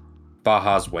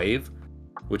Baja's Wave,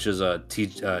 which is a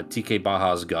TK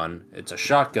Baja's gun. It's a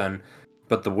shotgun,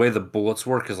 but the way the bullets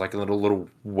work is like a little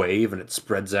wave, and it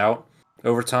spreads out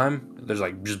over time. There's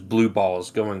like just blue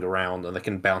balls going around, and they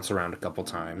can bounce around a couple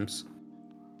times.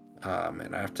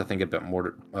 Man, I have to think a bit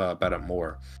more about it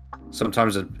more.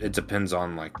 Sometimes it depends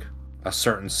on like a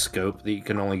certain scope that you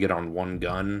can only get on one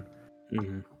gun.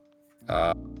 Mm-hmm.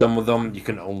 Some of them you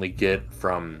can only get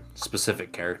from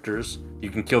specific characters.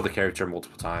 You can kill the character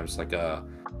multiple times, like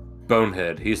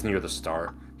Bonehead. He's near the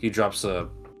start. He drops a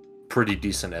pretty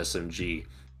decent SMG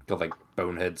called like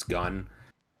Bonehead's gun.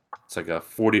 It's like a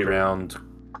 40 round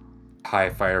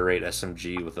high fire rate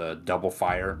SMG with a double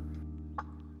fire.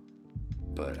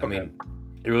 But I mean,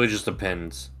 it really just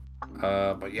depends.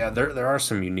 But yeah, there are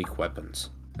some unique weapons,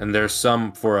 and there's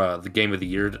some for the Game of the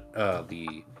Year,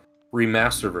 the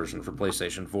remaster version for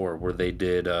PlayStation 4, where they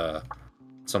did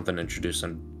something introduced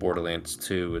in Borderlands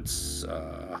 2. It's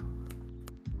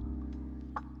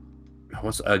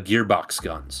Gearbox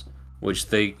guns,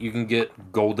 which you can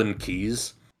get golden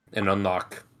keys and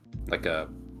unlock like a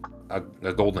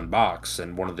golden box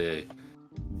in one of the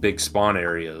big spawn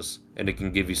areas, and it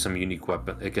can give you some unique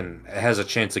weapon. It has a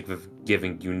chance of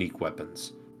giving unique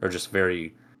weapons, or just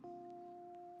very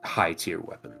high tier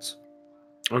weapons.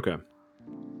 Okay.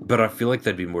 But I feel like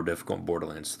that'd be more difficult in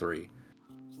Borderlands 3,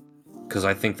 because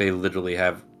I think they literally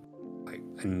have like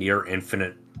a near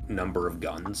infinite number of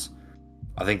guns.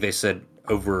 I think they said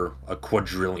over a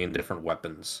quadrillion different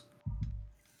weapons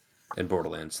in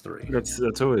Borderlands 3.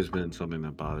 That's always been something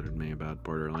that bothered me about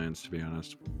Borderlands, to be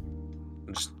honest.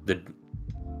 Just the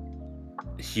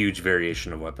huge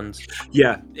variation of weapons.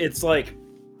 Yeah, it's like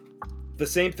the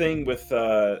same thing with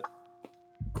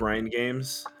grind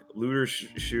games, looter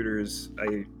shooters.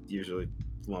 I usually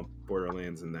lump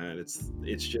Borderlands in that.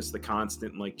 It's just the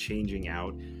constant like changing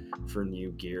out for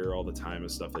new gear all the time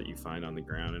of stuff that you find on the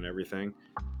ground and everything.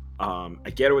 I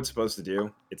get what it's supposed to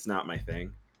do. It's not my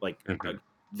thing. Like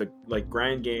the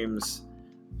grind games,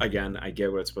 again, I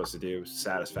get what it's supposed to do.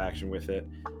 Satisfaction with it,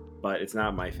 but it's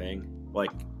not my thing.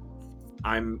 Like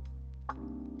I'm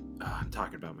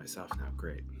talking about myself now.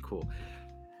 Great, cool.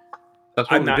 That's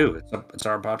what we do. It's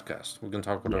our podcast. We can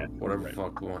talk about whatever right.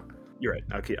 fuck we want. You're right.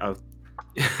 Okay.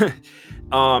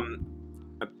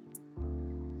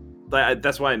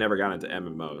 That's why I never got into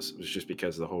MMOs. It was just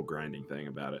because of the whole grinding thing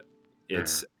about it.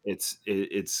 It's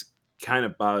kind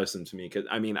of bothersome to me, because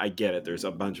I mean, I get it. There's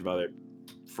a bunch of other,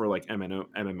 for like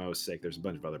MMO's sake, there's a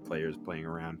bunch of other players playing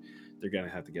around. They're gonna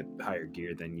have to get higher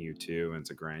gear than you too, and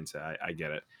it's a grind. So I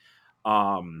get it.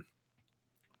 But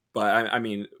I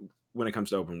mean, when it comes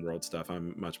to open world stuff,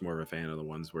 I'm much more of a fan of the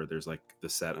ones where there's like the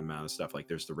set amount of stuff. Like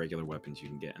there's the regular weapons you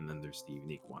can get, and then there's the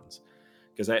unique ones.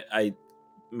 Because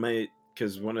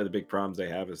because one of the big problems I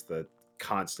have is the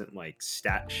constant like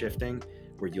stat shifting,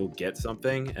 where you'll get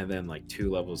something and then like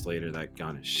 2 levels later that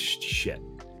gun is shit.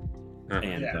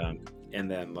 And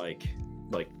then like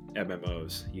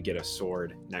MMOs, you get a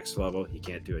sword, next level you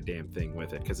can't do a damn thing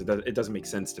with it, because it doesn't make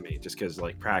sense to me, just because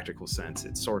like practical sense,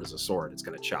 its sword is a sword, it's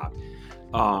gonna chop.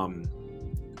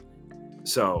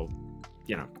 So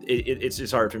you know, it's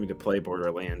just hard for me to play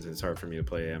Borderlands, and it's hard for me to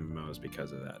play MMOs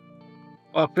because of that.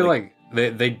 Well, I feel like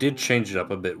they did change it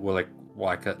up a bit. Well,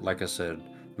 like I said,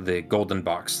 the golden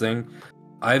box thing.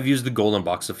 I've used the golden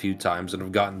box a few times and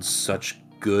have gotten such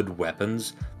good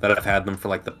weapons that I've had them for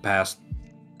like the past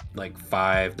like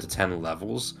 5 to 10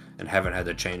 levels and haven't had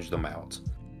to change them out.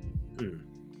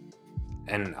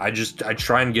 And I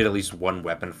try and get at least one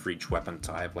weapon for each weapon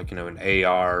type, like, you know, an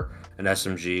AR, an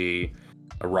SMG,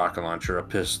 a rocket launcher, a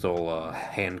pistol, a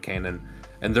hand cannon,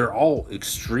 and they're all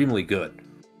extremely good.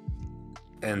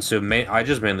 And so I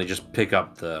just mainly just pick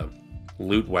up the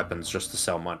loot weapons just to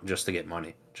sell money, just to get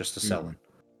money, just to sell it.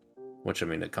 Which, I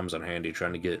mean, it comes in handy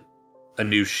trying to get a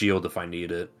new shield if I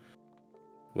need it.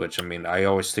 Which, I mean, I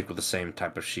always stick with the same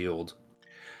type of shield.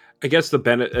 I guess the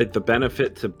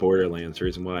benefit to Borderlands, the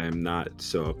reason why I'm not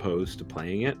so opposed to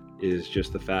playing it, is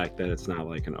just the fact that it's not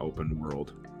like an open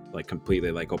world, like completely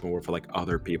like open world for like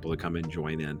other people to come and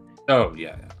join in. Oh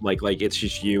yeah. Like it's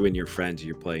just you and your friends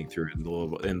you're playing through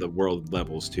in the world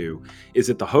levels too. Is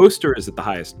it the host or is it the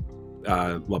highest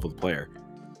level player?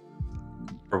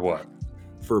 For what?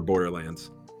 For Borderlands.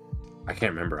 I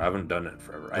can't remember. I haven't done it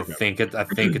forever. Okay. I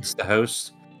think it's the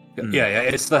host. Yeah,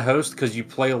 it's the host, because you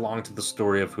play along to the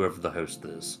story of whoever the host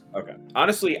is. Okay.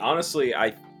 Honestly,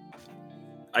 I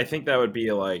think that would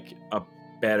be like a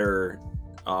better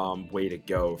way to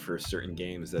go for certain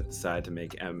games that decide to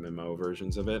make MMO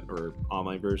versions of it or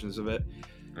online versions of it.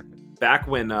 back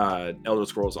when Elder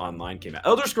Scrolls Online came out.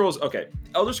 Elder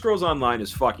Scrolls Online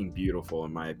is fucking beautiful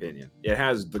in my opinion. It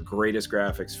has the greatest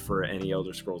graphics for any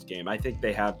Elder Scrolls game. I think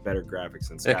they have better graphics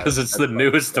than Skyrim. Yeah, because it's the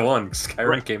newest one.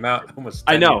 Skyrim came out almost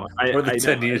 10 more than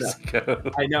 10 years ago.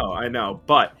 I know,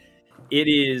 but it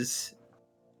is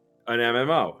an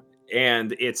MMO,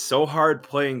 and it's so hard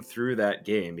playing through that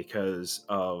game because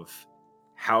of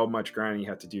how much grinding you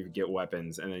have to do to get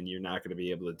weapons, and then you're not going to be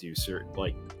able to do certain,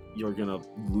 like, you're going to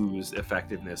lose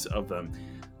effectiveness of them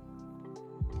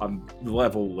a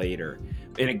level later.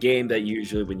 In a game that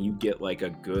usually when you get like a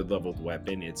good leveled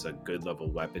weapon, it's a good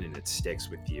leveled weapon and it sticks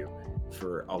with you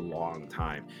for a long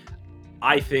time.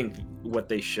 I think what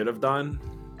they should have done,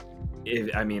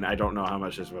 I don't know how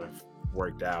much this would have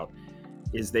worked out,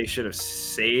 is they should have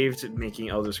saved making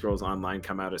Elder Scrolls Online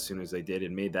come out as soon as they did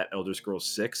and made that Elder Scrolls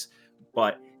 6,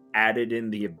 but added in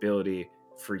the ability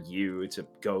for you to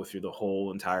go through the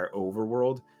whole entire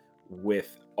overworld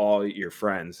with all your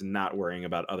friends, not worrying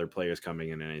about other players coming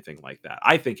in and anything like that.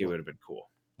 I think it would have been cool.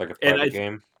 Like a private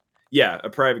game? Yeah, a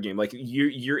private game. Like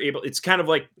you're able, it's kind of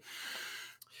like,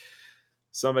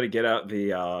 somebody get out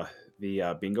the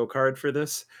bingo card for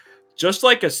this. Just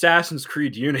like Assassin's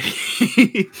Creed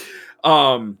Unity,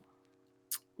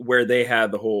 where they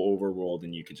had the whole overworld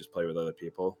and you could just play with other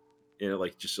people,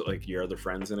 like just like your other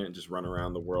friends in it and just run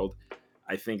around the world.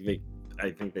 I think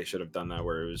they should have done that,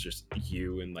 where it was just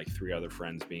you and like 3 other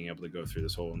friends being able to go through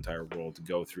this whole entire world, to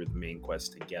go through the main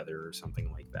quest together or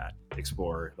something like that.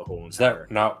 Explore the whole entire.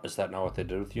 Is that not what they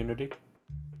did with Unity?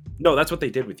 No, that's what they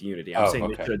did with Unity. I'm saying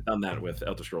okay. They should have done that with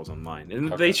Elder Scrolls Online,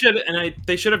 and Okay.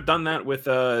 they should have done that with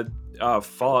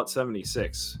Fallout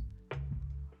 76,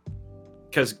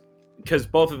 because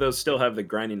both of those still have the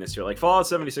grindiness here. Like Fallout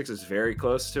 76 is very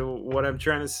close to what I'm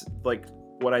trying to like,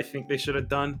 what I think they should have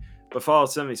done. But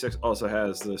Fallout 76 also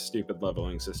has the stupid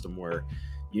leveling system where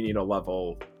you need a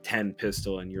level 10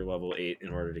 pistol and you're level 8 in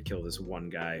order to kill this one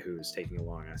guy who's taking a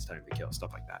long ass time to kill,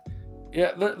 stuff like that.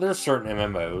 Yeah, there's certain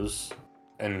MMOs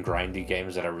and grindy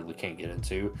games that I really can't get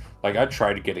into. Like, I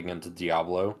tried getting into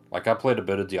Diablo. Like, I played a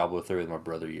bit of Diablo 3 with my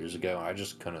brother years ago. I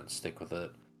just couldn't stick with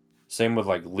it. Same with,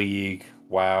 like, League,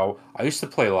 WoW. I used to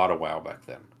play a lot of WoW back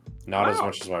then. Not as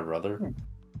much as my brother.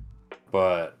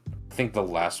 But I think the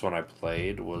last one I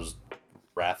played was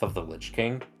Wrath of the Lich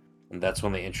King. And that's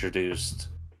when they introduced,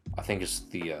 I think it's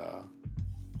the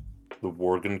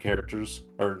Worgen characters.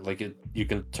 Or, like, you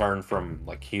can turn from,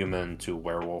 like, human to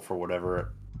werewolf or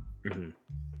whatever. Mm-hmm.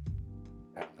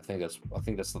 I think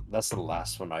that's the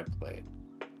last one I played.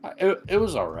 It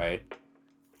was alright,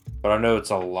 but I know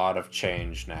it's a lot of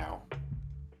change now.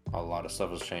 A lot of stuff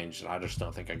has changed, and I just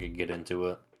don't think I could get into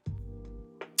it.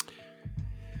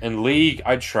 In League,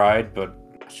 I tried, but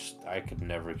I could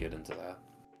never get into that.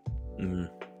 Mm-hmm.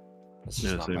 It's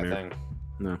just not my thing.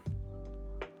 No.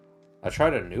 I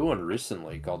tried a new one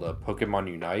recently called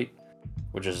Pokemon Unite,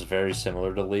 which is very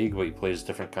similar to League, but you play as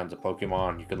different kinds of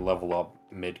Pokemon. You can level up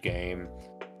mid-game.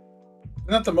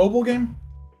 Isn't that the mobile game?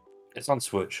 It's on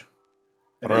Switch.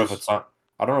 I don't know if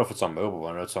it's on mobile.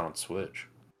 I know it's on Switch.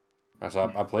 I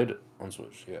played it on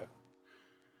Switch. Yeah.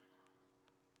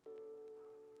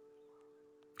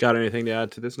 Got anything to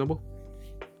add to this, Noble?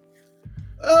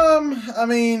 I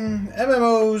mean,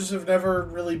 MMOs have never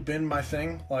really been my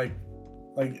thing. Like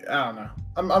I don't know.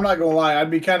 I'm not gonna lie. I'd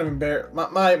be kind of embarrassed.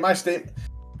 My state.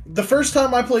 The first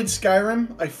time I played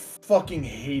Skyrim, I fucking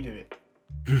hated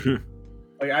it.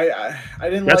 Like I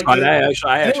didn't That's like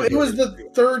it. It was the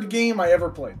third game I ever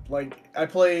played. Like I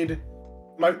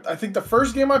think the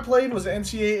first game I played was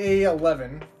NCAA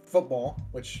 11 football,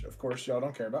 which of course y'all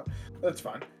don't care about. That's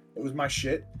fine. It was my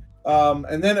shit.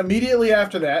 And then immediately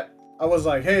after that, I was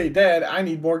like, "Hey, Dad, I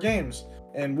need more games."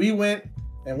 And we went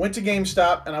to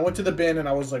GameStop, and I went to the bin, and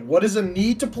I was like, "What is a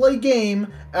need to play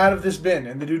game out of this bin?"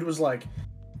 And the dude was like,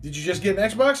 "Did you just get an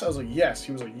Xbox?" I was like, "Yes."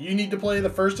 He was like, "You need to play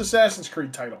the first Assassin's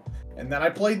Creed title." And then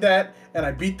I played that, and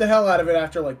I beat the hell out of it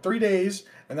after like 3 days.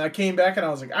 And then I came back, and I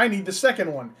was like, "I need the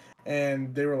second one."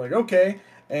 And they were like, "Okay."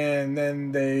 And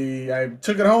then I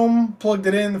took it home, plugged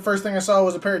it in. The first thing I saw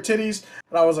was a pair of titties,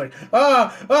 and I was like,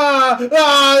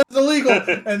 it's illegal.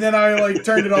 And then I like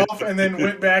turned it off, and then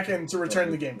went back to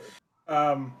return the game.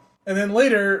 And then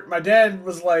later, my dad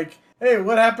was like, "Hey,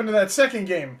 what happened to that second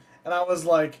game?" And I was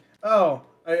like, "Oh,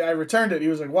 I returned it." He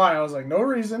was like, "Why?" I was like, "No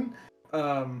reason."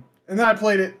 And then I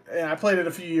played it, and I played it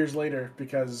a few years later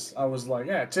because I was like,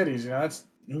 "Yeah, titties, that's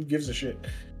who gives a shit."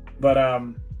 But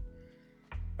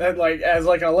And like as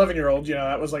like an 11-year-old, you know,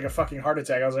 that was like a fucking heart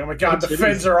attack. I was like, oh my god, the titties.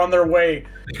 feds are on their way.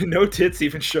 No tits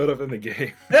even showed up in the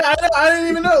game. Yeah, I didn't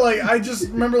even know. Like, I just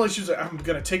remember like she was like, I'm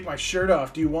gonna take my shirt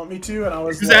off. Do you want me to? And I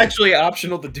was It was like, actually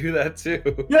optional to do that too.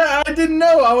 yeah, I didn't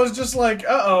know. I was just like,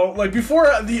 uh-oh. Like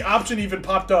before the option even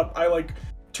popped up, I like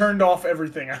turned off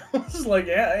everything. I was like,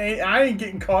 yeah, I ain't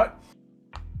getting caught.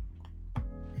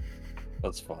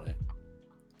 That's funny.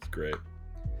 It's great.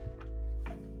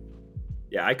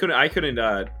 Yeah, I couldn't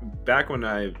back when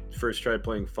I first tried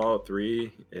playing Fallout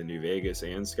 3 in New Vegas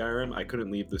and Skyrim, I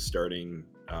couldn't leave the starting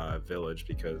village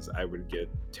because I would get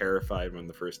terrified when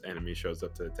the first enemy shows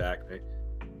up to attack me.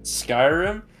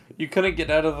 Skyrim? You couldn't get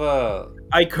out of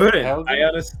I couldn't. Helgen? I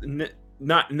honestly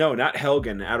not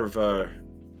Helgen, out of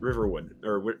Riverwood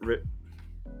or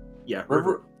yeah,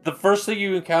 River. The first thing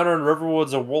you encounter in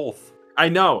Riverwood's a wolf. I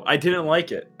know. I didn't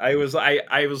like it. I was like,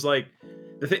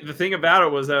 the thing about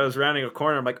it was that I was rounding a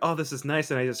corner. I'm like, oh, this is nice,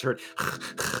 and I just heard,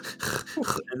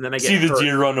 and then I get See the hurt.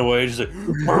 deer run away, just like.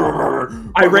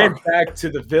 I ran back to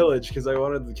the village because I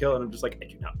wanted to kill it. And I'm just like, I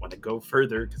do not want to go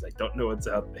further because I don't know what's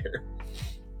out there.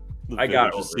 I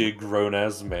got to see a grown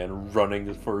ass man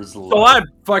running for his life. A lot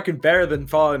fucking better than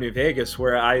Fallout New Vegas,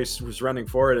 where I was running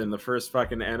forward and the first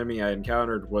fucking enemy I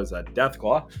encountered was a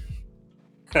Deathclaw.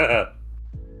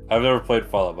 I've never played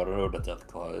Fallout, but I don't know what a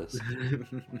Deathclaw is.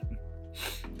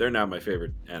 They're now my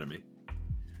favorite enemy.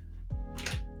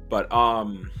 But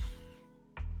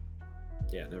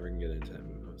yeah, never can get into that.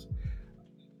 Who knows?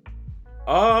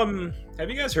 Have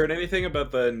you guys heard anything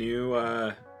about the new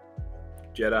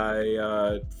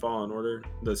Jedi Fallen Order,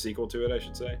 the sequel to it, I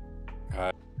should say?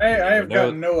 Hey, I have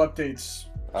gotten no updates.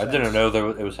 I didn't know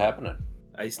it was happening.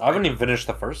 I haven't even finished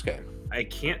the first game. I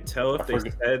can't tell if they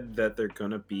said that they're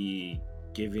gonna be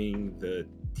giving the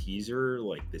teaser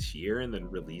like this year and then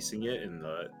releasing it in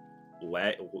the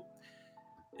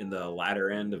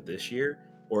latter end of this year,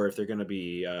 or if they're gonna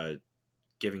be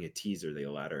giving a teaser the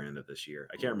latter end of this year.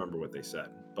 I can't remember what they said,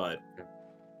 but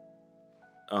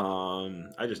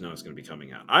I just know it's going to be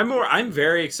coming out. I'm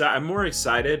very excited. I'm more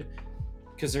excited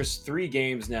because there's 3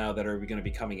 games now that are going to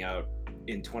be coming out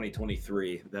in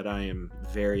 2023 that I am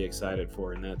very excited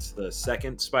for, and that's the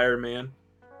second Spider-Man.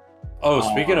 Oh,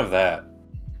 speaking of that,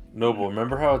 Noble,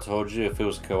 remember how I told you if it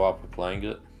was co-op, we're playing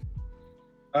it?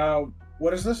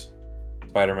 What is this?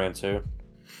 Spider-Man 2.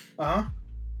 Uh-huh.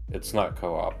 It's not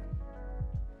co-op.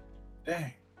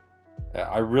 Dang.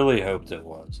 I really hoped it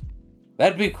was.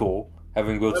 That'd be cool.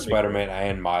 Having both Spider-Man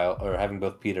and Miles, or having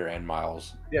both Peter and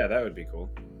Miles. Yeah, that would be cool.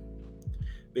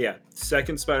 But yeah,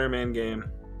 second Spider-Man game.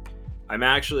 I'm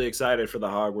actually excited for the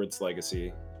Hogwarts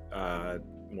Legacy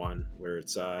one, where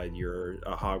it's you're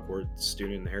a Hogwarts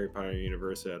student in the Harry Potter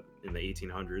universe in the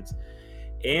 1800s.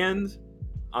 And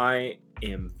I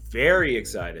am very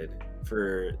excited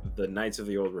for the Knights of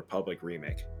the Old Republic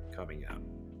remake coming out.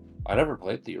 I never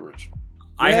played the original.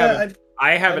 I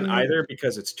haven't either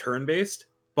because it's turn-based,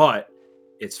 but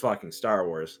it's fucking Star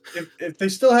Wars. If they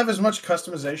still have as much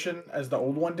customization as the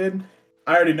old one did,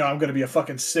 I already know I'm going to be a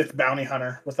fucking Sith bounty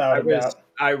hunter without a doubt.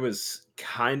 I was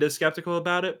kind of skeptical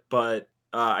about it, but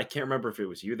I can't remember if it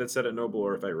was you that said it, Noble,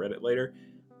 or if I read it later.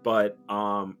 But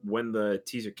when the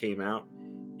teaser came out,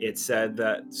 it said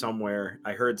that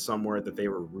I heard somewhere that they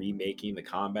were remaking the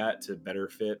combat to better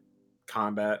fit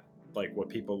combat, like what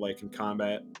people like in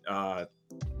combat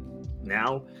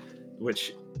now,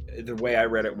 which the way I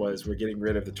read it was we're getting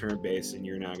rid of the turn base and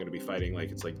you're now going to be fighting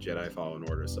like it's like Jedi Fallen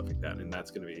Order, stuff like that, and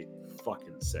that's going to be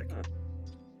fucking sick.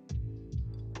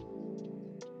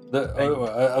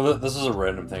 This is a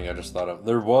random thing I just thought of.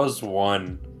 There was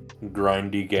one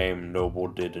grindy game Noble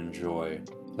did enjoy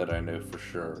that I know for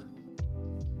sure.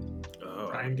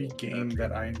 Grindy game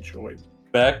that I enjoyed.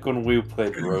 Back when we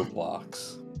played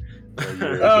Roblox.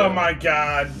 Oh my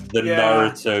god. The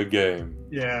Naruto game.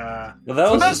 Yeah. Well, that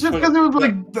was that's just because it was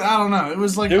like, I don't know. It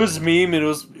was like... It was meme, and it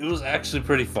was actually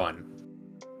pretty fun.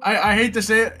 I hate to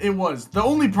say it, it was. The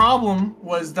only problem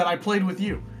was that I played with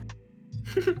you.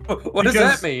 What does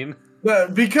that mean?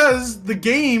 Because the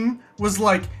game was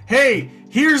like, hey,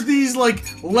 here's these like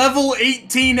level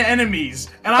 18 enemies,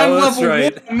 and I'm level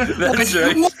 1. That's like,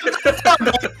 right.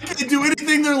 I can't do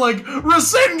anything. They're like,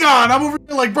 Rasengan! I'm over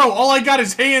here like, bro, all I got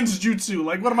is hands jutsu.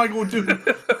 Like, what am I going to do?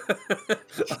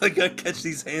 I gotta catch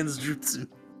these hands jutsu.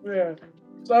 Yeah.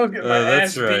 So I was getting my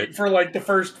ass beat for like the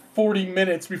first 40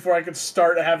 minutes before I could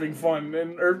start having fun.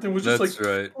 And Earthton was just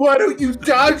why don't you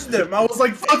dodge them? I was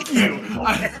like, fuck you.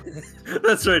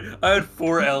 That's right. I had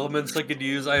 4 elements I could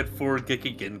use. I had 4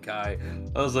 Geki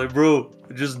Genkai. I was like, bro,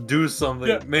 just do something.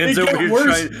 Yeah, Man's over here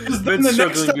trying. Then the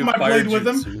next time I played with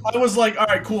him, I was like, all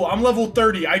right, cool. I'm level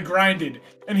 30. I grinded.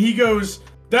 And he goes,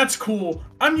 That's cool.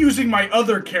 I'm using my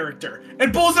other character.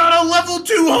 And pulls out a level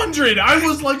 200. I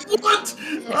was like, what?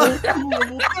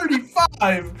 Level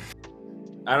 35.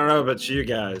 I don't know about you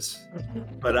guys,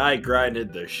 but I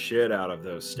grinded the shit out of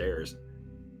those stairs.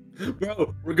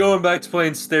 Bro, we're going back to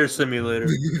playing Stair Simulator.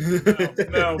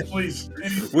 No, please.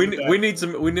 we need to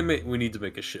make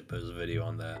a shitpost video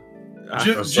on that.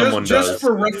 Just does.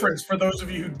 for reference, for those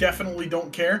of you who definitely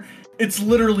don't care, it's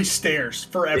literally stairs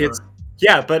forever.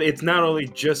 Yeah, but it's not only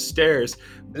just stairs.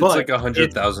 It's like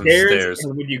 100,000 stairs.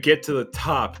 And when you get to the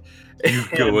top, You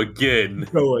go again.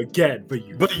 Go again, but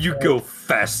you go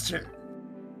faster.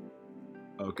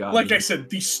 Oh god! Like I said,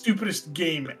 the stupidest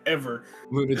game ever.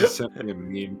 Luna just sent me a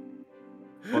meme.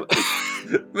 Well,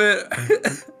 Man,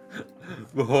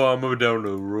 I'm going down to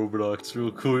Roblox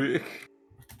real quick.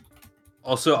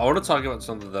 Also, I want to talk about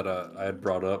something that I had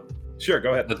brought up sure,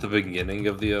 go ahead. at the beginning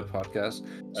of the podcast.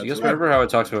 So you guys right. remember how I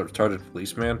talked about retarded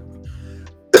policeman?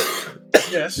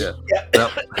 Yes. Yeah. No,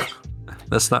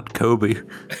 that's not Kobe.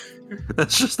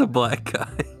 That's just a black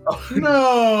guy.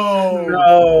 No.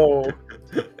 No,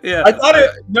 Yeah, I thought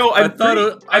it. No,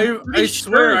 I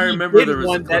swear I remember there was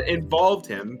one a that involved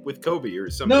him with Kobe or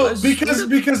something. No, I swear-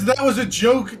 because that was a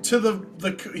joke to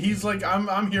the he's like,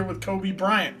 I'm here with Kobe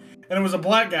Bryant, and it was a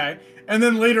black guy, and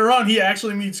then later on he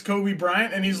actually meets Kobe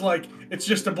Bryant, and he's like, it's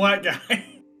just a black guy.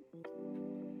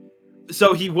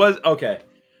 So he was okay.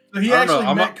 So he I don't know, actually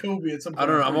I'm met Kobe at some point. I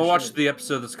don't know. I'm gonna pretty watch sure. the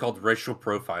episode that's called racial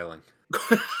profiling.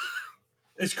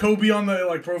 Is Kobe on the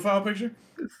like profile picture?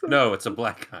 No, it's a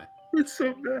black guy. It's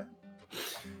so bad.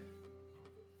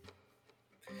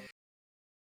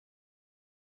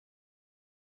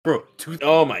 Bro,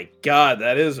 Oh my god,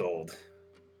 that is old.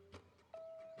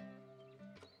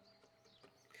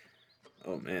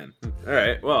 Oh man. All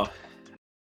right. Well.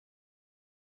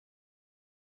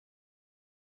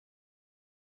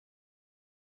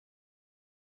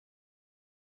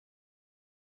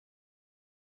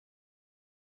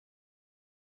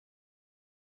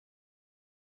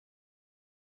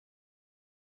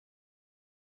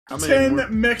 How many 10 more-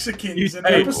 Mexicans in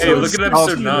Hey, episode look at episode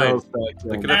 16. 9. Else back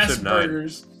Look then. at episode 9.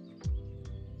 Asperger's.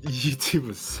 YouTube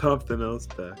was something else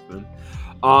back then.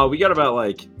 We got about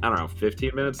like I don't know,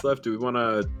 15 minutes left. Do we want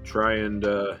to try and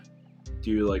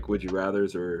do like would you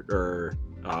rather's or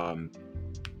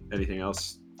anything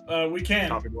else? We can.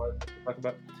 Topic wise to talk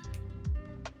about.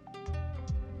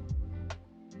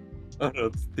 Oh no,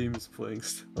 the theme's playing.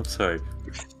 I'm sorry.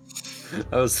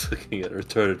 I was looking at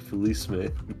retarded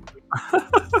policeman.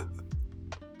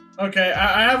 Okay,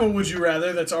 I have a would you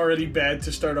rather that's already bad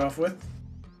to start off with.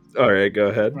 All right, go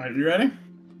ahead. All right, you ready?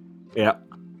 Yeah.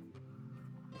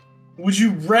 Would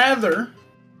you rather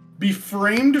be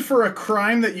framed for a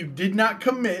crime that you did not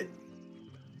commit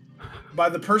by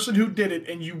the person who did it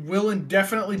and you will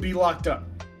indefinitely be locked up?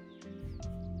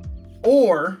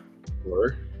 Or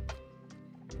Or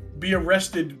be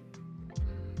arrested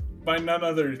by none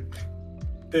other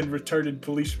than retarded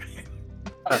policeman?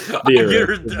 I Be get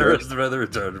arrested. arrested by the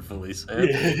retarded policeman.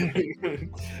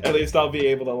 At least I'll be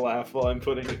able to laugh while I'm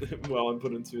putting into Yeah,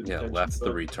 detention left the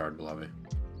cell. retard lobby.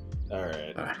 All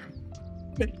right.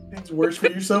 Make things worse for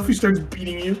yourself. He starts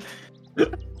beating you.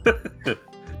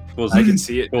 Pulls, I can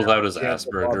see it. pulls now. out his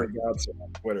Cancel Asperger. Bobby Godson on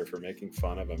Twitter for making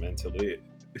fun of a mentally.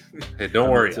 Hey, don't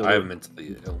I'm worry, mentally- I have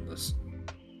mentally illness.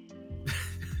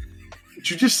 Did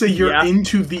you just say you're Yeah.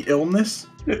 into the illness?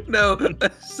 No,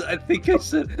 I think I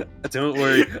said, don't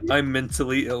worry, I'm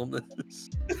mentally illness.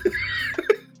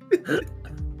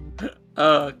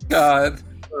 Oh, God.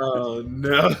 Oh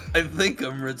no. I think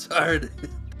I'm retarded.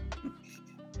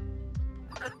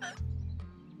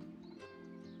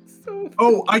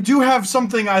 Oh, I do have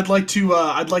something I'd like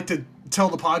to tell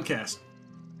the podcast.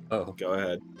 Oh, Go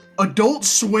ahead. Adult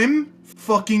Swim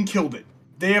fucking killed it.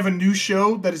 They have a new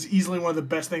show that is easily one of the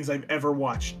best things I've ever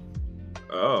watched.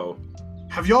 Oh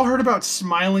Have y'all heard about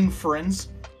Smiling Friends?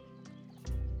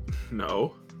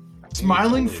 no.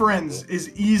 Smiling totally Friends about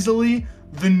is easily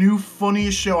the new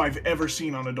funniest show I've ever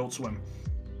seen on Adult Swim.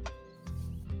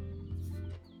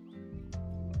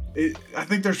 I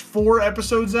think there's 4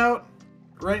 episodes out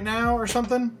right now or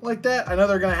something like that. I know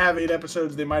they're going to have 8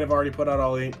 episodes. They might have already put out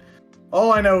all 8.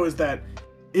 All I know is that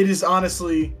it is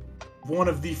honestly one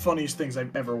of the funniest things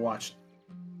I've ever watched.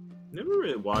 Never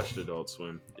really watched Adult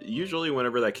Swim. Usually,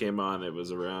 whenever that came on, it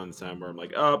was around the time where I'm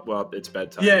like, oh, well, it's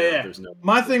bedtime. Yeah, now. yeah. There's no.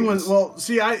 My thing was, well,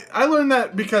 see, I learned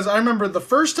that because I remember the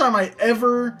first time I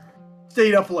ever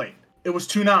stayed up late. It was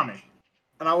Toonami.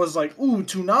 And I was like, ooh,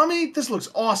 Toonami? This looks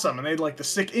awesome. And they had like the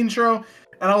sick intro.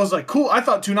 And I was like, cool. I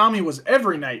thought Toonami was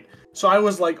every night. So I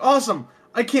was like, awesome.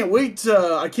 I can't wait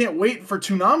for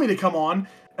Toonami to come on.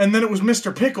 And then it was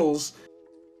Mr. Pickles.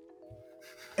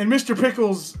 And Mr.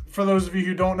 Pickles, for those of you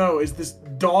who don't know, is this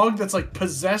dog that's like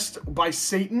possessed by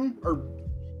Satan, or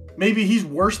maybe he's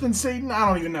worse than Satan. I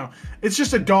don't even know. It's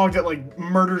just a dog that like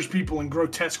murders people in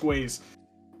grotesque ways.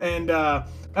 And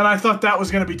I thought that was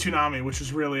gonna be Toonami, which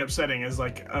was really upsetting as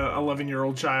like a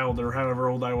 11-year-old child or however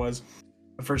old I was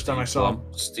the first time I saw him.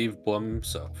 Steve Blum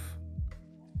himself,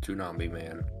 Toonami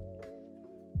man.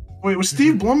 Wait, was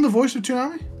Steve Blum the voice of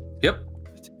Toonami? Yep.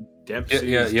 Dempsey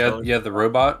Yeah. The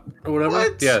robot or whatever.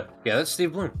 What? Yeah, that's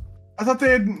Steve Blum. I thought they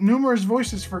had numerous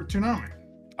voices for Toonami.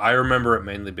 I remember it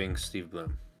mainly being Steve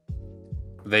Blum.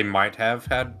 They might have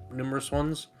had numerous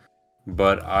ones,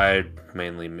 but I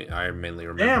mainly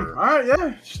remember. Damn. All right.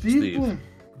 Yeah. Steve Blum.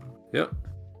 Yep.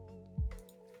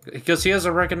 Because he has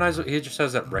he just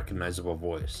has that recognizable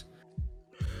voice.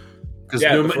 Because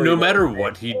no matter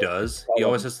what he does, he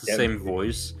always has the same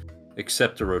voice,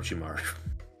 except Orochimaru.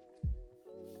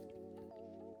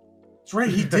 That's right.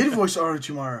 He did voice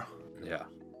Orochimaru. Yeah.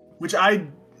 Which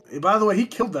by the way, he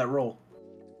killed that role.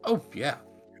 Oh yeah.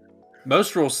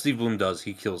 Most roles Steve Blum does,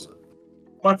 he kills it.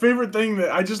 My favorite thing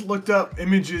that I just looked up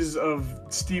images of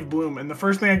Steve Blum, and the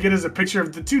first thing I get is a picture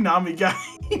of the Toonami guy.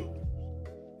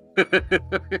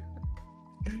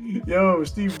 Yo,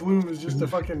 Steve Blum is just a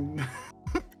fucking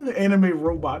anime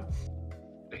robot.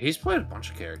 He's played a bunch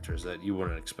of characters that you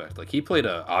wouldn't expect. Like he played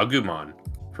Agumon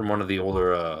from one of the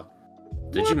older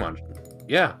Digimon.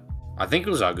 Yeah, I think it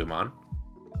was Agumon.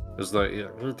 It was like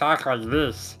he talk like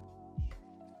this.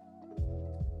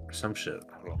 Some shit.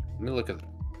 Hold on. Let me look at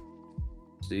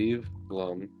Steve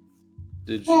Blum.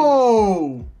 Digimon.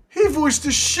 Whoa! He voiced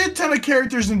a shit ton of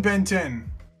characters in Ben 10.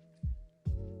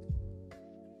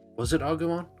 Was it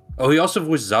Agumon? Oh, he also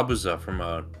voiced Zabuza from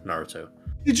Naruto.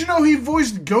 Did you know he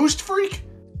voiced Ghost Freak?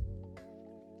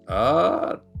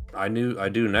 I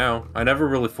do now. I never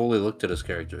really fully looked at his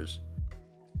characters.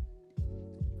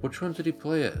 Which one did he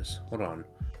play as? Hold on.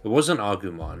 It wasn't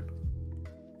Agumon.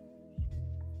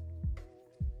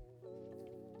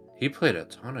 He played a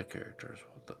ton of characters.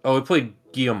 Oh, he played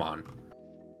Guilmon.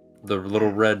 The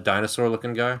little red dinosaur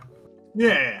looking guy?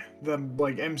 Yeah, the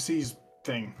like MC's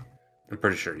thing. I'm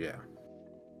pretty sure, yeah.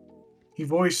 He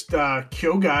voiced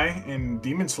Kyogai in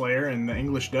Demon Slayer in the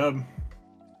English dub.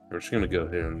 We're just gonna go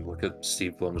here and look at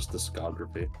Steve Blum's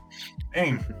discography.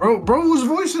 Dang, bro was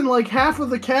voicing like half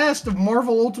of the cast of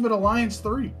Marvel Ultimate Alliance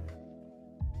 3.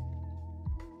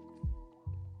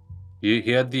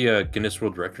 He had the Guinness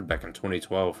World Record back in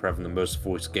 2012 for having the most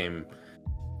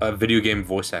video game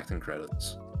voice acting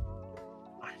credits.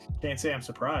 I can't say I'm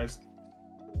surprised.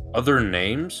 Other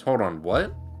names? Hold on,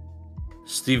 what?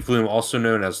 Steve Blum, also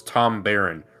known as Tom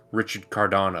Barron, Richard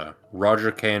Cardona,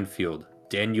 Roger Canfield,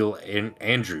 Daniel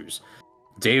Andrews,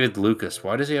 David Lucas.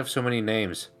 Why does he have so many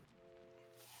names?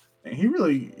 He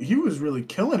was really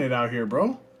killing it out here,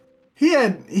 bro. He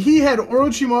had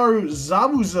Orochimaru,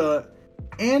 Zabuza,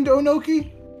 and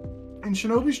Onoki in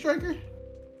Shinobi Striker.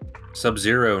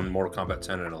 Sub-Zero in Mortal Kombat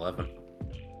 10 and 11.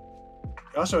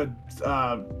 He also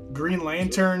had Green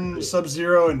Lantern,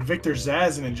 Sub-Zero, and Victor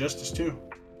Zsasz in Injustice 2.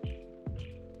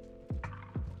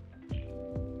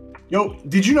 Yo,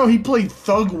 did you know he played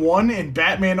Thug 1 in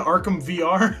Batman Arkham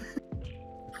VR?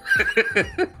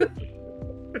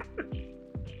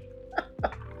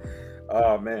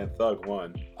 Oh man, Thug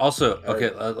 1. Also,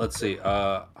 okay, let's see.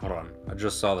 Hold on. I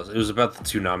just saw this. It was about the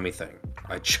Toonami thing.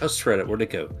 I just read it. Where'd it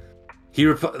go?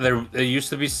 There used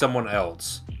to be someone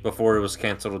else before it was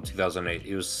canceled in 2008.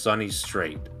 It was Sonny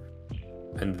Strait.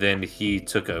 And then he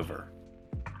took over.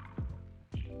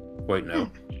 Wait, no.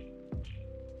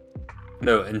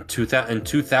 No, in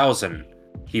 2000,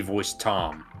 he voiced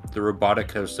Tom, the robotic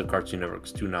host of Cartoon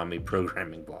Network's Toonami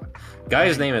programming block.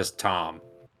 Guy's name is Tom.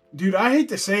 Dude, I hate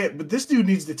to say it, but this dude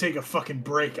needs to take a fucking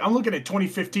break. I'm looking at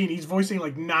 2015. He's voicing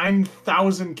like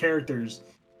 9,000 characters.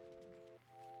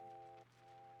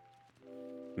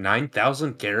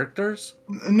 9,000 characters?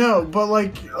 No, but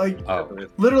like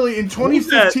literally in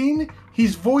 2015,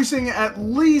 he's voicing at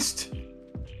least.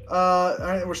 All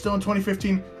right, we're still in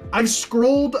 2015. I've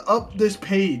scrolled up this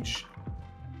page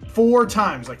 4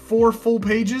 times, like 4 full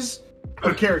pages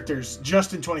of characters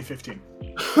just in 2015.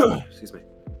 Excuse me.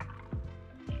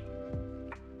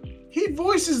 He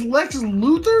voices Lex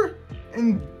Luthor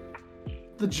in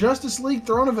the Justice League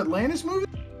Throne of Atlantis movie?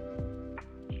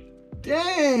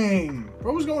 Dang!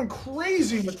 Bro was going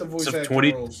crazy with the voice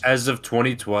acting roles. As of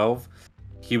 2012,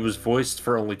 he was voiced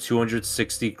for only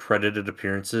 260 credited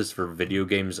appearances for video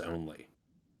games only.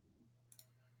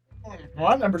 Well,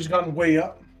 that number's gone way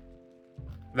up.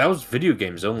 That was video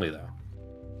games only, though.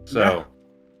 So... Yeah.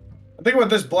 I think about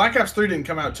this, Black Ops 3 didn't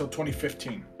come out until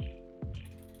 2015.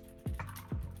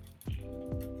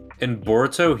 In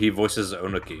Boruto, he voices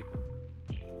Onuki.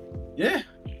 Yeah.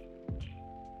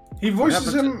 He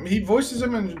voices happened him. He voices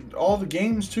him in all the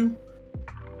games too.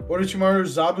 Orochimaru,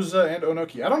 Zabuza, and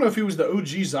Onoki. I don't know if he was the OG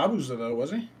Zabuza though,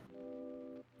 was he?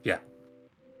 Yeah.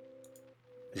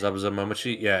 Zabuza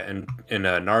Momochi? Yeah, in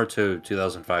Naruto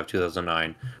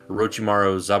 2005-2009,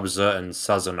 Orochimaru, Zabuza, and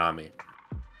Sazanami.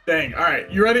 Dang. All right,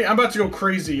 you ready? I'm about to go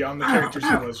crazy on the characters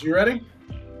he was. You ready?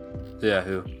 Yeah,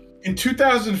 who? In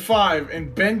 2005,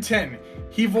 in Ben 10,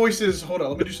 he voices. Hold on,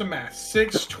 let me do some math.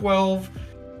 6, 12,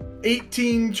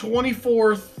 18,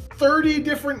 24, 30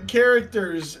 different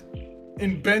characters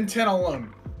in Ben 10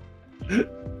 alone.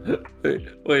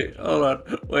 Wait, hold on.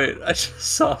 Wait, I just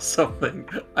saw something.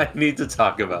 I need to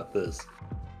talk about this.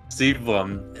 Steve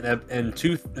Blum, in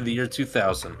the year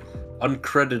 2000,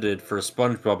 uncredited for a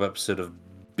SpongeBob episode of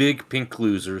Big Pink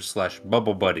Loser /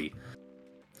 Bubble Buddy.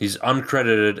 He's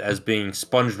uncredited as being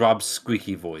SpongeBob's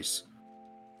squeaky voice.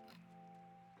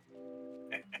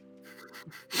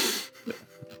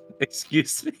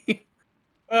 Excuse me?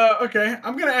 Okay,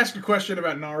 I'm gonna ask a question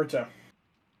about Naruto.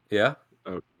 Yeah?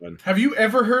 Oh, God. Have you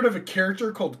ever heard of a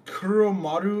character called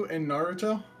Kuromaru in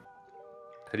Naruto?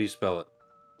 How do you spell it?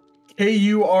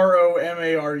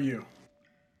 Kuromaru.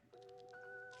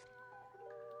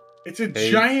 It's a Hey.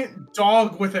 giant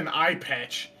dog with an eye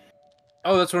patch.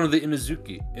 Oh, that's one of the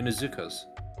Inuzukas.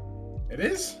 It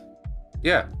is?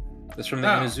 Yeah, that's from the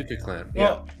Oh. Inuzuka clan.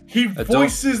 Well, he dog.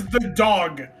 voices the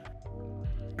dog. Yeah,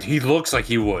 he looks like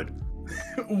he would.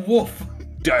 Wolf.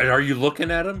 Are you looking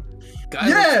at him? Guy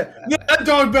Yeah, that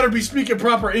dog better be speaking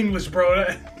proper English, bro.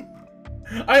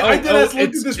 I looked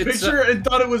at this picture and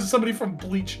thought it was somebody from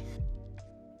Bleach.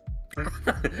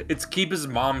 It's Kiba's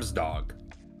mom's dog.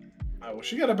 Oh, well,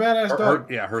 she got a badass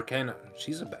dog. Her canine.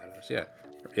 She's a badass.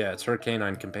 Yeah, it's her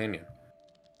canine companion.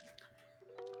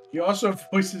 He also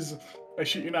voices, I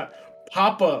shit you not,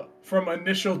 Papa from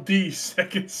Initial D,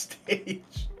 second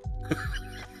stage.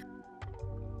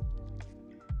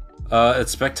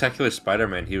 It's Spectacular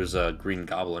Spider-Man. He was a Green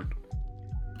Goblin.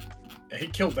 Yeah, he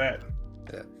killed that.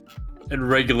 In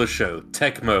regular show,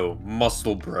 Tecmo,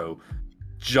 Muscle Bro,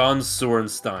 John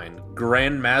Sorenstein,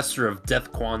 Grandmaster of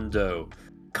Death Kwon Do,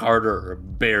 Carter,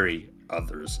 Barry,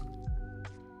 others.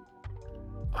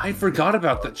 I forgot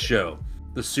about that show.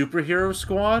 The Superhero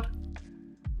Squad?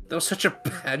 That was such a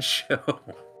bad show.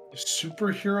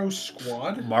 Superhero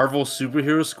Squad? Marvel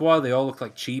Superhero Squad, they all look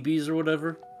like chibis or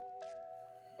whatever.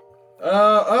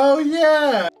 Oh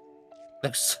yeah!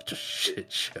 That was such a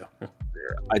shit show.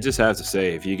 I just have to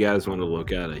say, if you guys want to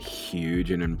look at a huge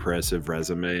and impressive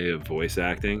resume of voice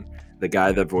acting, the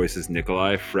guy that voices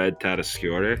Nikolai, Fred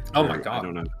Tatasciore. Oh my God. I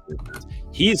don't know.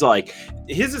 He's like,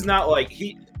 his is not like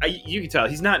you can tell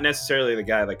he's not necessarily the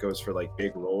guy that goes for like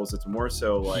big roles. It's more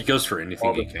so like He goes for anything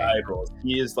all he the can. side roles.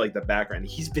 He is like the background.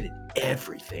 He's been in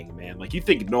everything, man. Like you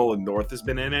think Nolan North has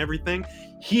been in everything,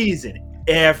 he's in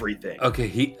everything.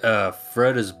 Okay,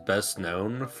 Fred is best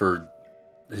known for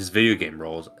his video game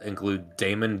roles include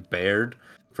Damon Baird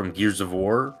from Gears of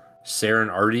War,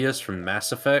 Saren Ardias from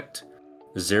Mass Effect,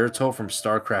 Zeratul from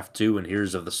StarCraft 2 and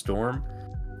Heroes of the Storm,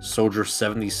 Soldier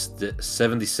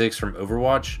 76 from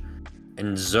Overwatch,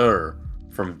 and Xur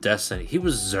from Destiny. He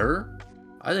was Xur?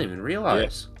 I didn't even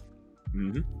realize.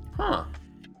 Mm-hmm. Huh.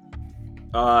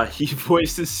 He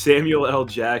voices Samuel L.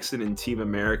 Jackson in Team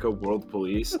America World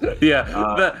Police.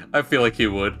 Yeah, I feel like he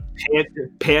would.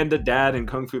 Panda Dad in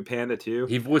Kung Fu Panda 2.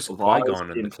 He voiced Lars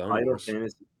Qui-Gon in the Clone Final Wars.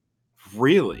 Fantasy.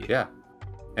 Really? Yeah.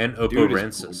 And Oppo Dude is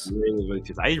Rancis. really,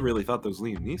 I really thought that was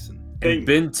Liam Neeson. In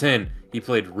Ben 10, he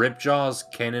played Ripjaws,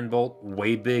 Cannonbolt,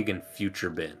 Waybig, and Future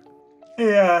Ben.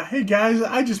 Hey guys,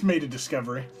 I just made a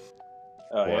discovery.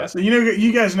 Oh yeah, So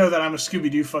you guys know that I'm a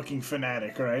Scooby-Doo fucking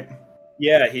fanatic, right?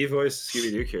 yeah. He voiced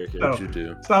Scooby Doo character. Oh. What'd you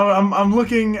do? So I'm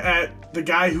looking at the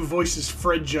guy who voices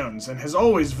Fred Jones and has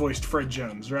always voiced Fred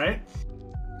Jones, right?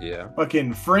 Yeah.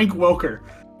 Fucking Frank Welker.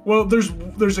 Well,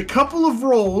 there's a couple of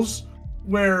roles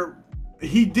where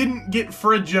he didn't get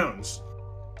Fred Jones.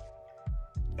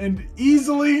 And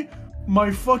easily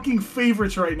my fucking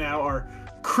favorites right now are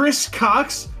Chris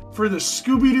Cox for the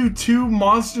Scooby-Doo 2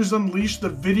 Monsters Unleashed, the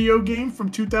video game from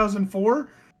 2004.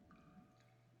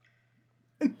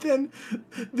 And then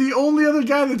the only other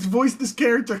guy that's voiced this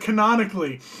character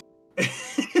canonically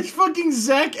is fucking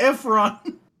Zac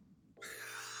Efron.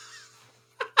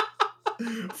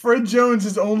 Fred Jones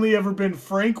has only ever been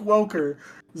Frank Welker,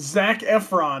 Zac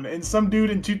Efron, and some dude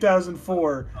in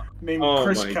 2004 named Oh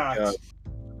Chris my Cox.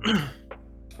 God.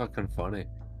 Fucking funny.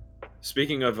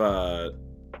 Speaking of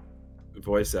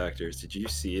voice actors, did you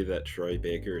see that Troy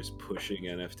Baker is pushing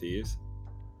NFTs?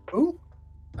 Ooh.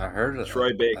 I heard it.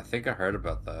 Troy Baker. I think I heard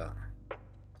about that.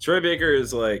 Troy Baker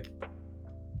is like,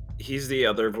 he's the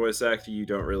other voice actor you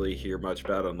don't really hear much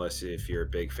about unless if you're a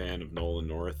big fan of Nolan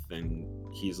North. Then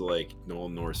he's like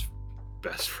Nolan North's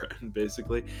best friend,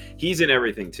 basically. He's in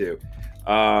everything too.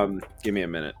 Give me a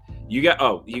minute. You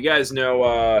guys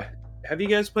know? Have you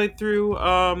guys played through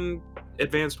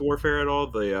Advanced Warfare at all?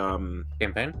 The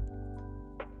Campaign?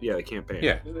 yeah, the campaign.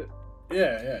 Yeah.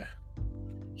 Yeah.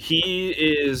 He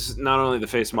is not only the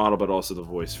face model, but also the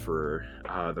voice for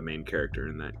the main character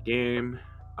in that game.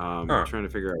 I'm trying to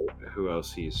figure out who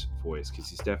else he's voiced, because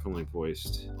he's definitely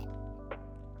voiced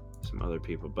some other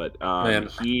people. But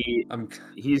he's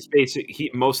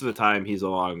most of the time he's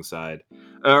alongside,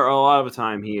 or a lot of the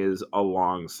time he is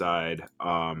alongside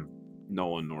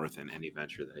Nolan North in any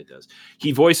venture that he does.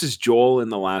 He voices Joel in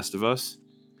The Last of Us.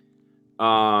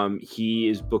 He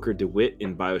is Booker DeWitt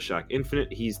in BioShock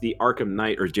Infinite. He's the Arkham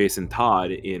Knight, or Jason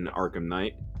Todd in Arkham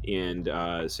Knight, and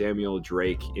Samuel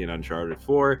Drake in Uncharted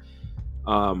 4.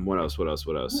 What else?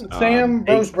 Sam,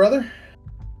 bro's brother.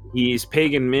 He's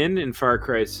Pagan Min in Far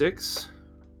Cry 6.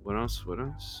 What else?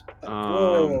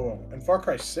 Whoa. In Far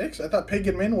Cry 6? I thought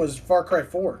Pagan Min was Far Cry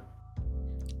 4.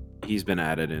 He's been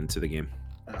added into the game,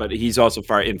 but he's also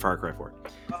in Far Cry 4.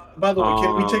 By the way,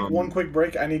 can we take one quick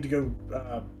break? I need to go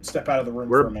step out of the room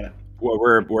for a minute. Well,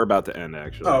 we're about to end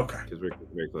actually. Oh, okay. Because we're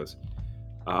very close.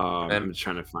 I'm just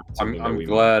trying to find something.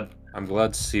 I'm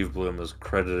glad Steve Bloom is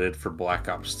credited for Black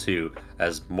Ops 2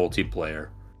 as multiplayer.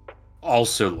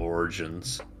 Also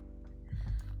Origins.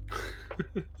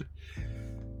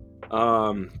 God,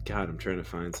 I'm trying to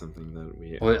find something that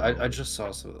we. Wait, I just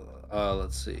saw some.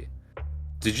 Let's see.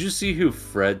 Did you see who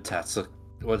Fred Tatsa?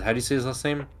 What? How do you say his last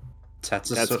name?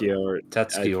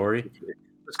 Tatskiori.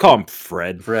 Let's call him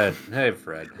Fred. Fred. Hey,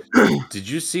 Fred. Did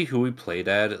you see who he played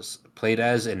as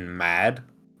in Mad,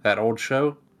 that old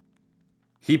show?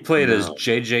 He played as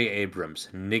J.J. Abrams,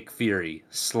 Nick Fury,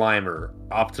 Slimer,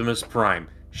 Optimus Prime,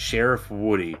 Sheriff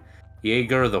Woody,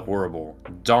 Jaeger the Horrible,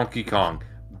 Donkey Kong,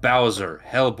 Bowser,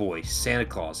 Hellboy, Santa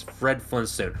Claus, Fred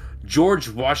Flintstone, George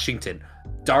Washington,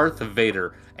 Darth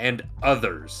Vader, and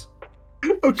others.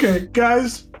 Okay,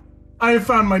 guys, I have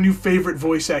found my new favorite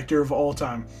voice actor of all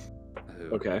time.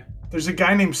 Okay. There's a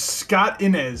guy named Scott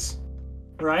Inez,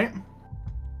 right?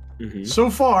 Mm-hmm. So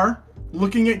far,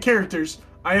 looking at characters,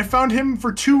 I have found him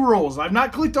for 2 roles. I've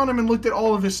not clicked on him and looked at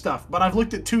all of his stuff, but I've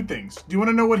looked at 2 things. Do you want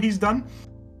to know what he's done?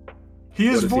 He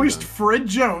has voiced Fred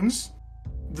Jones,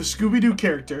 the Scooby-Doo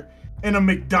character, in a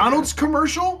McDonald's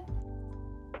commercial,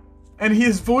 and he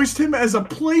has voiced him as a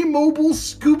Playmobil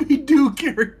Scooby-Doo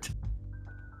character.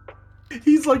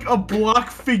 He's like a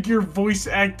block figure voice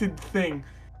acted thing.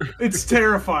 It's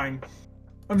terrifying.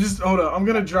 Hold on. I'm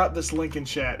gonna drop this link in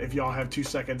chat if y'all have 2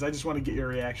 seconds. I just want to get your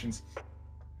reactions.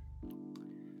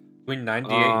 Between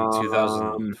 98 and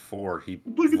 2004, he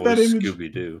Look at that voiced image.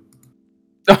 Scooby-Doo.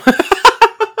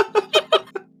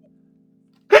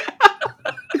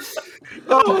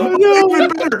 Even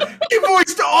better. He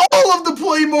voiced all of the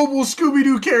Playmobil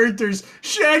Scooby-Doo characters.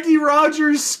 Shaggy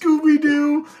Rogers,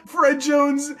 Scooby-Doo, Fred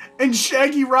Jones, and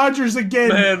Shaggy Rogers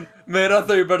again. Man, I thought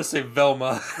you were about to say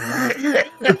Velma.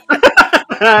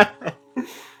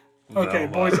 Okay,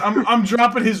 boys, I'm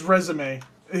dropping his resume.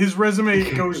 His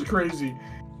resume goes crazy.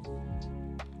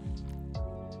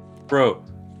 Bro.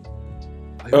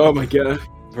 Oh my god.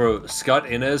 Bro, Scott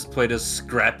Inez played as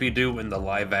Scrappy-Doo in the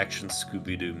live-action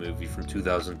Scooby-Doo movie from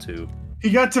 2002. He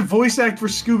got to voice act for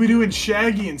Scooby-Doo and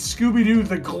Shaggy in Scooby-Doo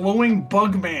the Glowing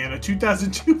Bug Man, a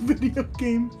 2002 video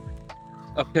game.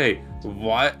 Okay,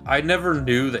 why? I never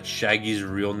knew that Shaggy's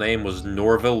real name was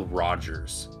Norville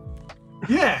Rogers.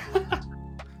 Yeah.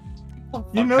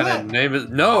 You know that? Name is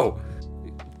No,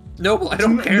 I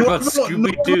don't care about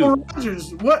Scooby-Doo. Norville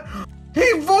Rogers. What? He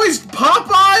voiced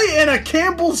Popeye in a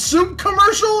Campbell Soup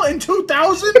commercial in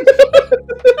 2000?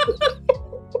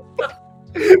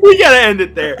 We gotta end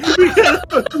it there. He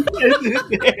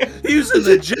was in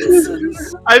the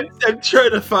Jetsons. I'm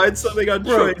trying to find something on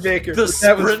Troy Baker. The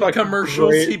That was Sprint fucking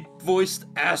commercials, great. he voiced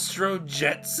Astro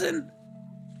Jetson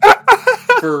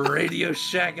for Radio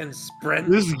Shack and Sprint.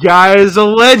 This guy is a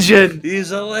legend.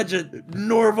 He's a legend.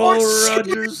 Norval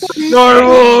Rogers.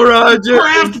 Normal Roger.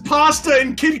 Kraft pasta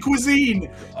and Kid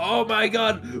Cuisine. Oh my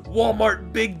god.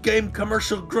 Walmart big game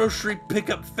commercial grocery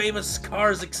pickup famous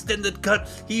cars extended cut.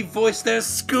 He voiced as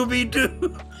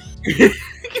Scooby-Doo.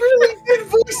 Really did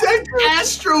voice act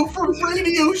Astro from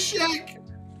Radio Shack.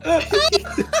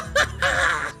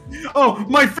 Oh,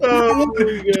 my favorite one.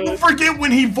 Don't forget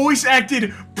when he voice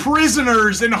acted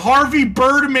Prisoners and Harvey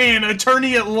Birdman,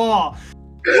 Attorney at Law.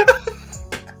 He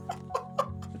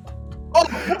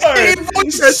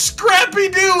voiced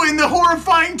Scrappy-Doo in the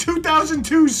horrifying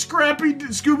 2002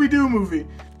 Scooby-Doo movie.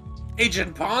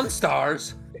 Agent Pawn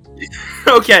Stars.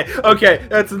 Okay,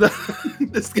 that's enough.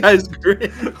 This guy's great.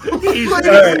 Ladies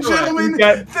Alright, and gentlemen, we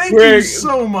got- thank we're- you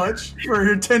so much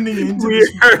for attending into We this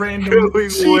are random going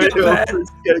cheat way event. over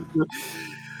schedule.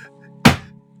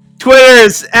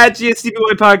 Twitter's at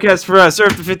GSTBY Podcast for us.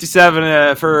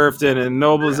 Earth57 for Earthton, and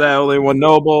Noble's at only one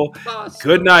Noble.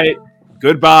 Good night.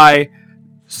 Goodbye.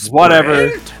 Whatever.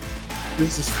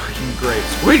 This is fucking great.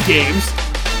 Squid Games.